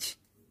child?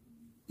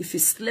 If he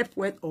slept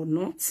well or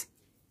not?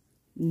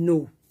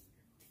 No.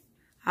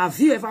 Have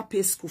you ever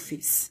paid school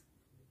fees?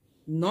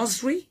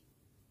 Nursery?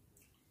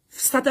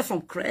 Started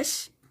from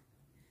creche?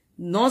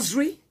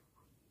 Nursery?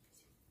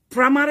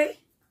 Primary?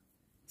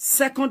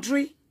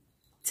 Secondary?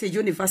 To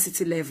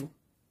university level?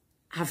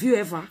 Have you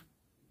ever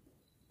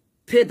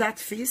paid that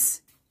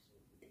fees?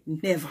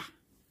 Never.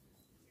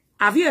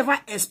 Have you ever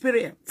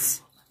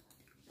experienced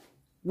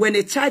when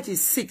a child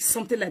is sick,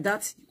 something like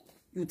that,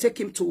 you take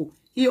him to,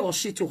 he or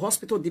she to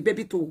hospital, the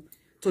baby to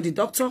the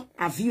doctor?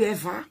 Have you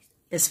ever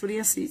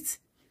experienced it?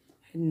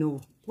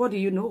 No. What do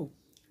you know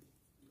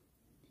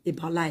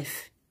about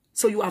life?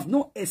 So you have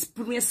not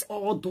experienced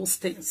all those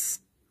things,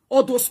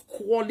 all those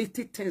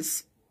quality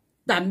things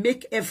that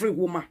make every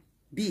woman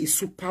be a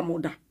super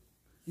mother.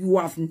 You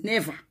have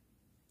never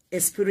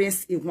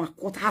experienced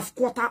a half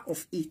quarter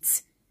of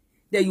it.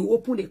 Then you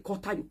open a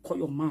quarter, you call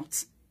your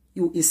mouth.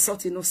 You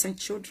insult innocent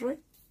children.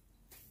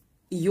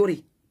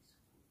 Iyori.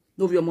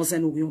 No be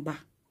omozen no yomba.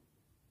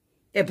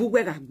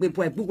 Ebuwega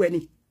gbebo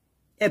ebuweni.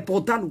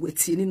 Ebodan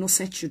weti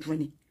innocent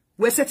children.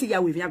 We seti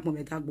ya we viagbo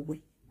me dagbo.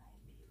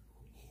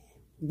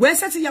 We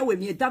seti ya we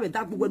mi da we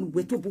dagbo we no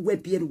we to bu we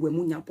bie no we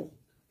munyabo.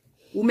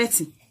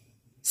 Umeti.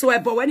 So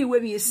ebo when we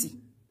mi esi.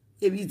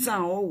 E bi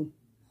tan o.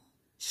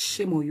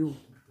 Shame on you.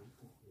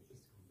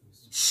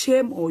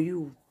 Shame on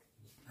you.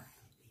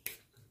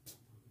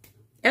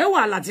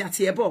 Ewa la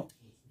diati ebo.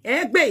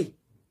 Egbe.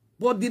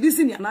 But the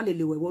reason you na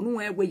lelewe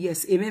wonu egbe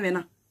yes,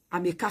 ememena.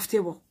 I'm a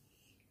comfortable.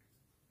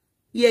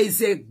 Ye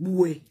is a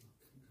boy.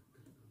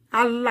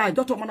 Allah,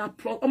 don't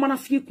mana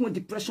feel with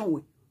depression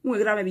we. We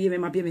grab me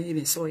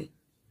even sorry.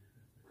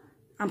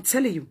 I'm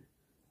telling you.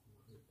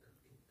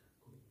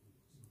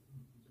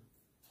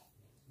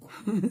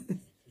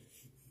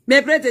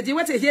 My brother, do you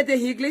want to hear the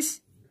English?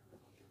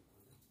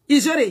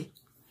 Ijori.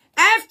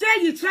 After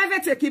you travel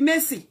to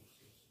Kimesi,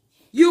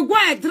 you go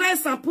and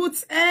dress and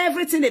put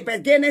everything in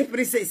beginning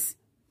places.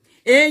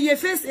 In your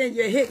face and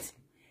your head.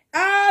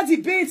 All the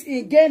beads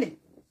in Guinea.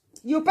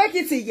 You pack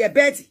it in your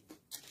bed.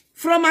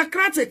 From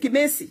Accra to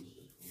Kimesi.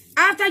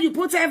 After you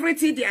put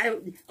everything there,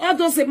 all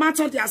those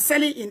matons they are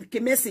selling in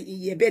Kimesi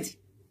in your bed.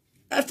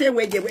 After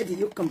when you're ready,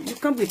 you come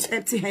with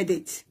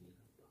empty-handed.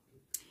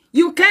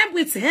 You come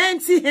with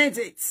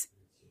empty-handed.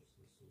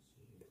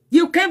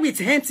 You come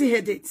with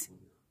empty-handed.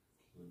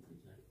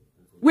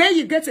 When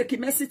you get to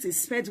Kimesi to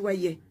spend 1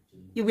 year,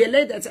 you will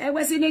learn that I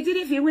was in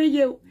Nigeria for 1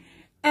 year.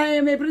 I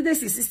am a brother and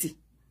sister.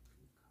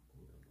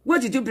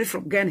 What did you bring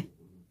from Ghana?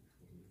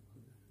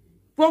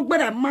 What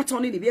better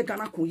maton in the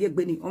Ghana could ye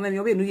beni, or maybe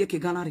you ye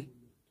Ganari?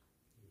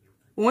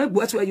 When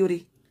what were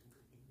you?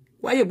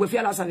 Why you with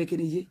your last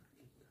week?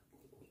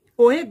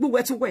 Or he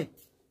where to wear?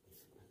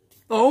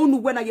 Oh, no,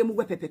 when I am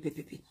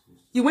pepe.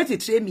 You went to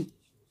train me.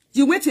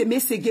 You went to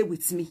make a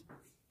with me.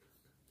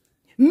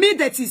 Me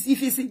that is,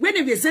 if you see,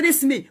 when they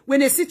say me, when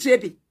they see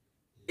Trebi,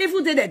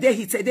 even then they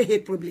hit they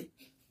hate problem.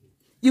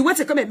 You want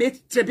to come and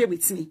make Trebi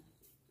with me.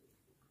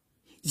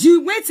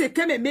 You want to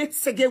come and make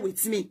Sege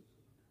with me.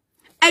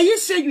 Are you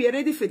sure you are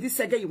ready for this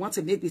Sege you want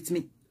to make with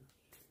me?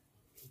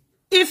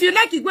 If you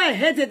like, you go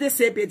ahead and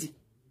say, baby.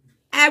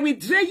 I will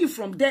drain you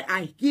from there.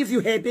 I give you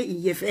headache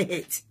in your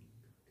head.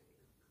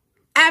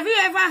 Have you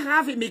ever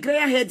had a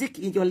migraine headache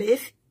in your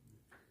life?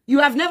 You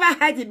have never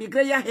had a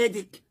migraine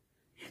headache.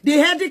 The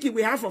headache you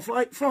will have for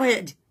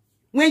forehead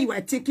when you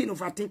are thinking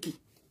overthinking.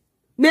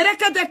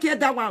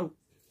 That one.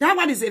 That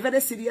one is a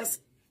very serious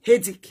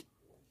headache.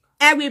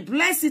 I will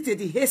bless it to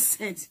the head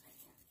sense.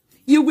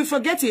 You will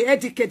forget your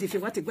educate if you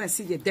want to go and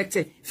see your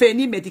doctor for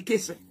any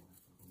medication.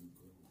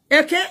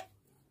 Okay?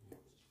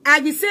 I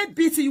will say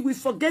BT, you will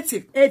forget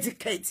to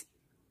educate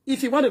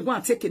if you want to go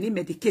and take any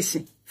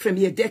medication from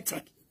your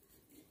doctor.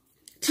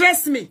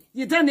 Trust me,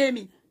 you don't know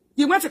me.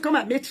 You want to come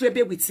and make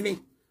trouble with me.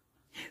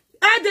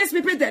 All these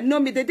people that know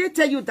me, they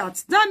tell you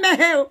that. Don't make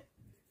her.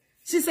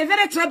 She's a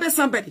very trouble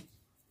somebody.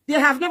 They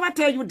have never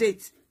tell you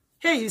that.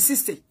 Hey, you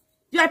sister,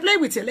 You are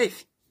playing with your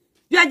life.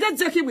 You are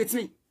just joking with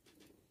me.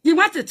 You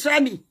want to try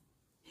me.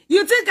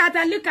 You think I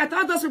can look at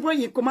all those people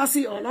in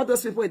Kumasi or all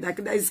those people that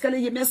is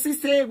calling you, my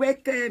sister,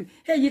 welcome.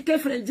 Hey, you came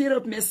from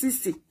Europe, my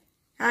sister.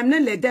 I'm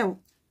not let down.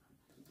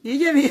 You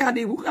give me a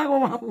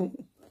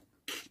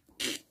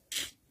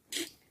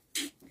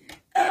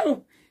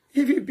oh,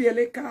 if you be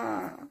like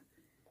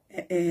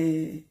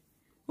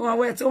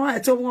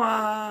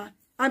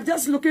I'm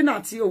just looking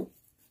at you.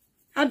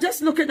 I'm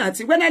just looking at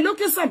you. When I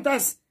look at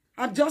sometimes,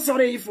 I'm just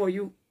sorry for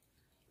you.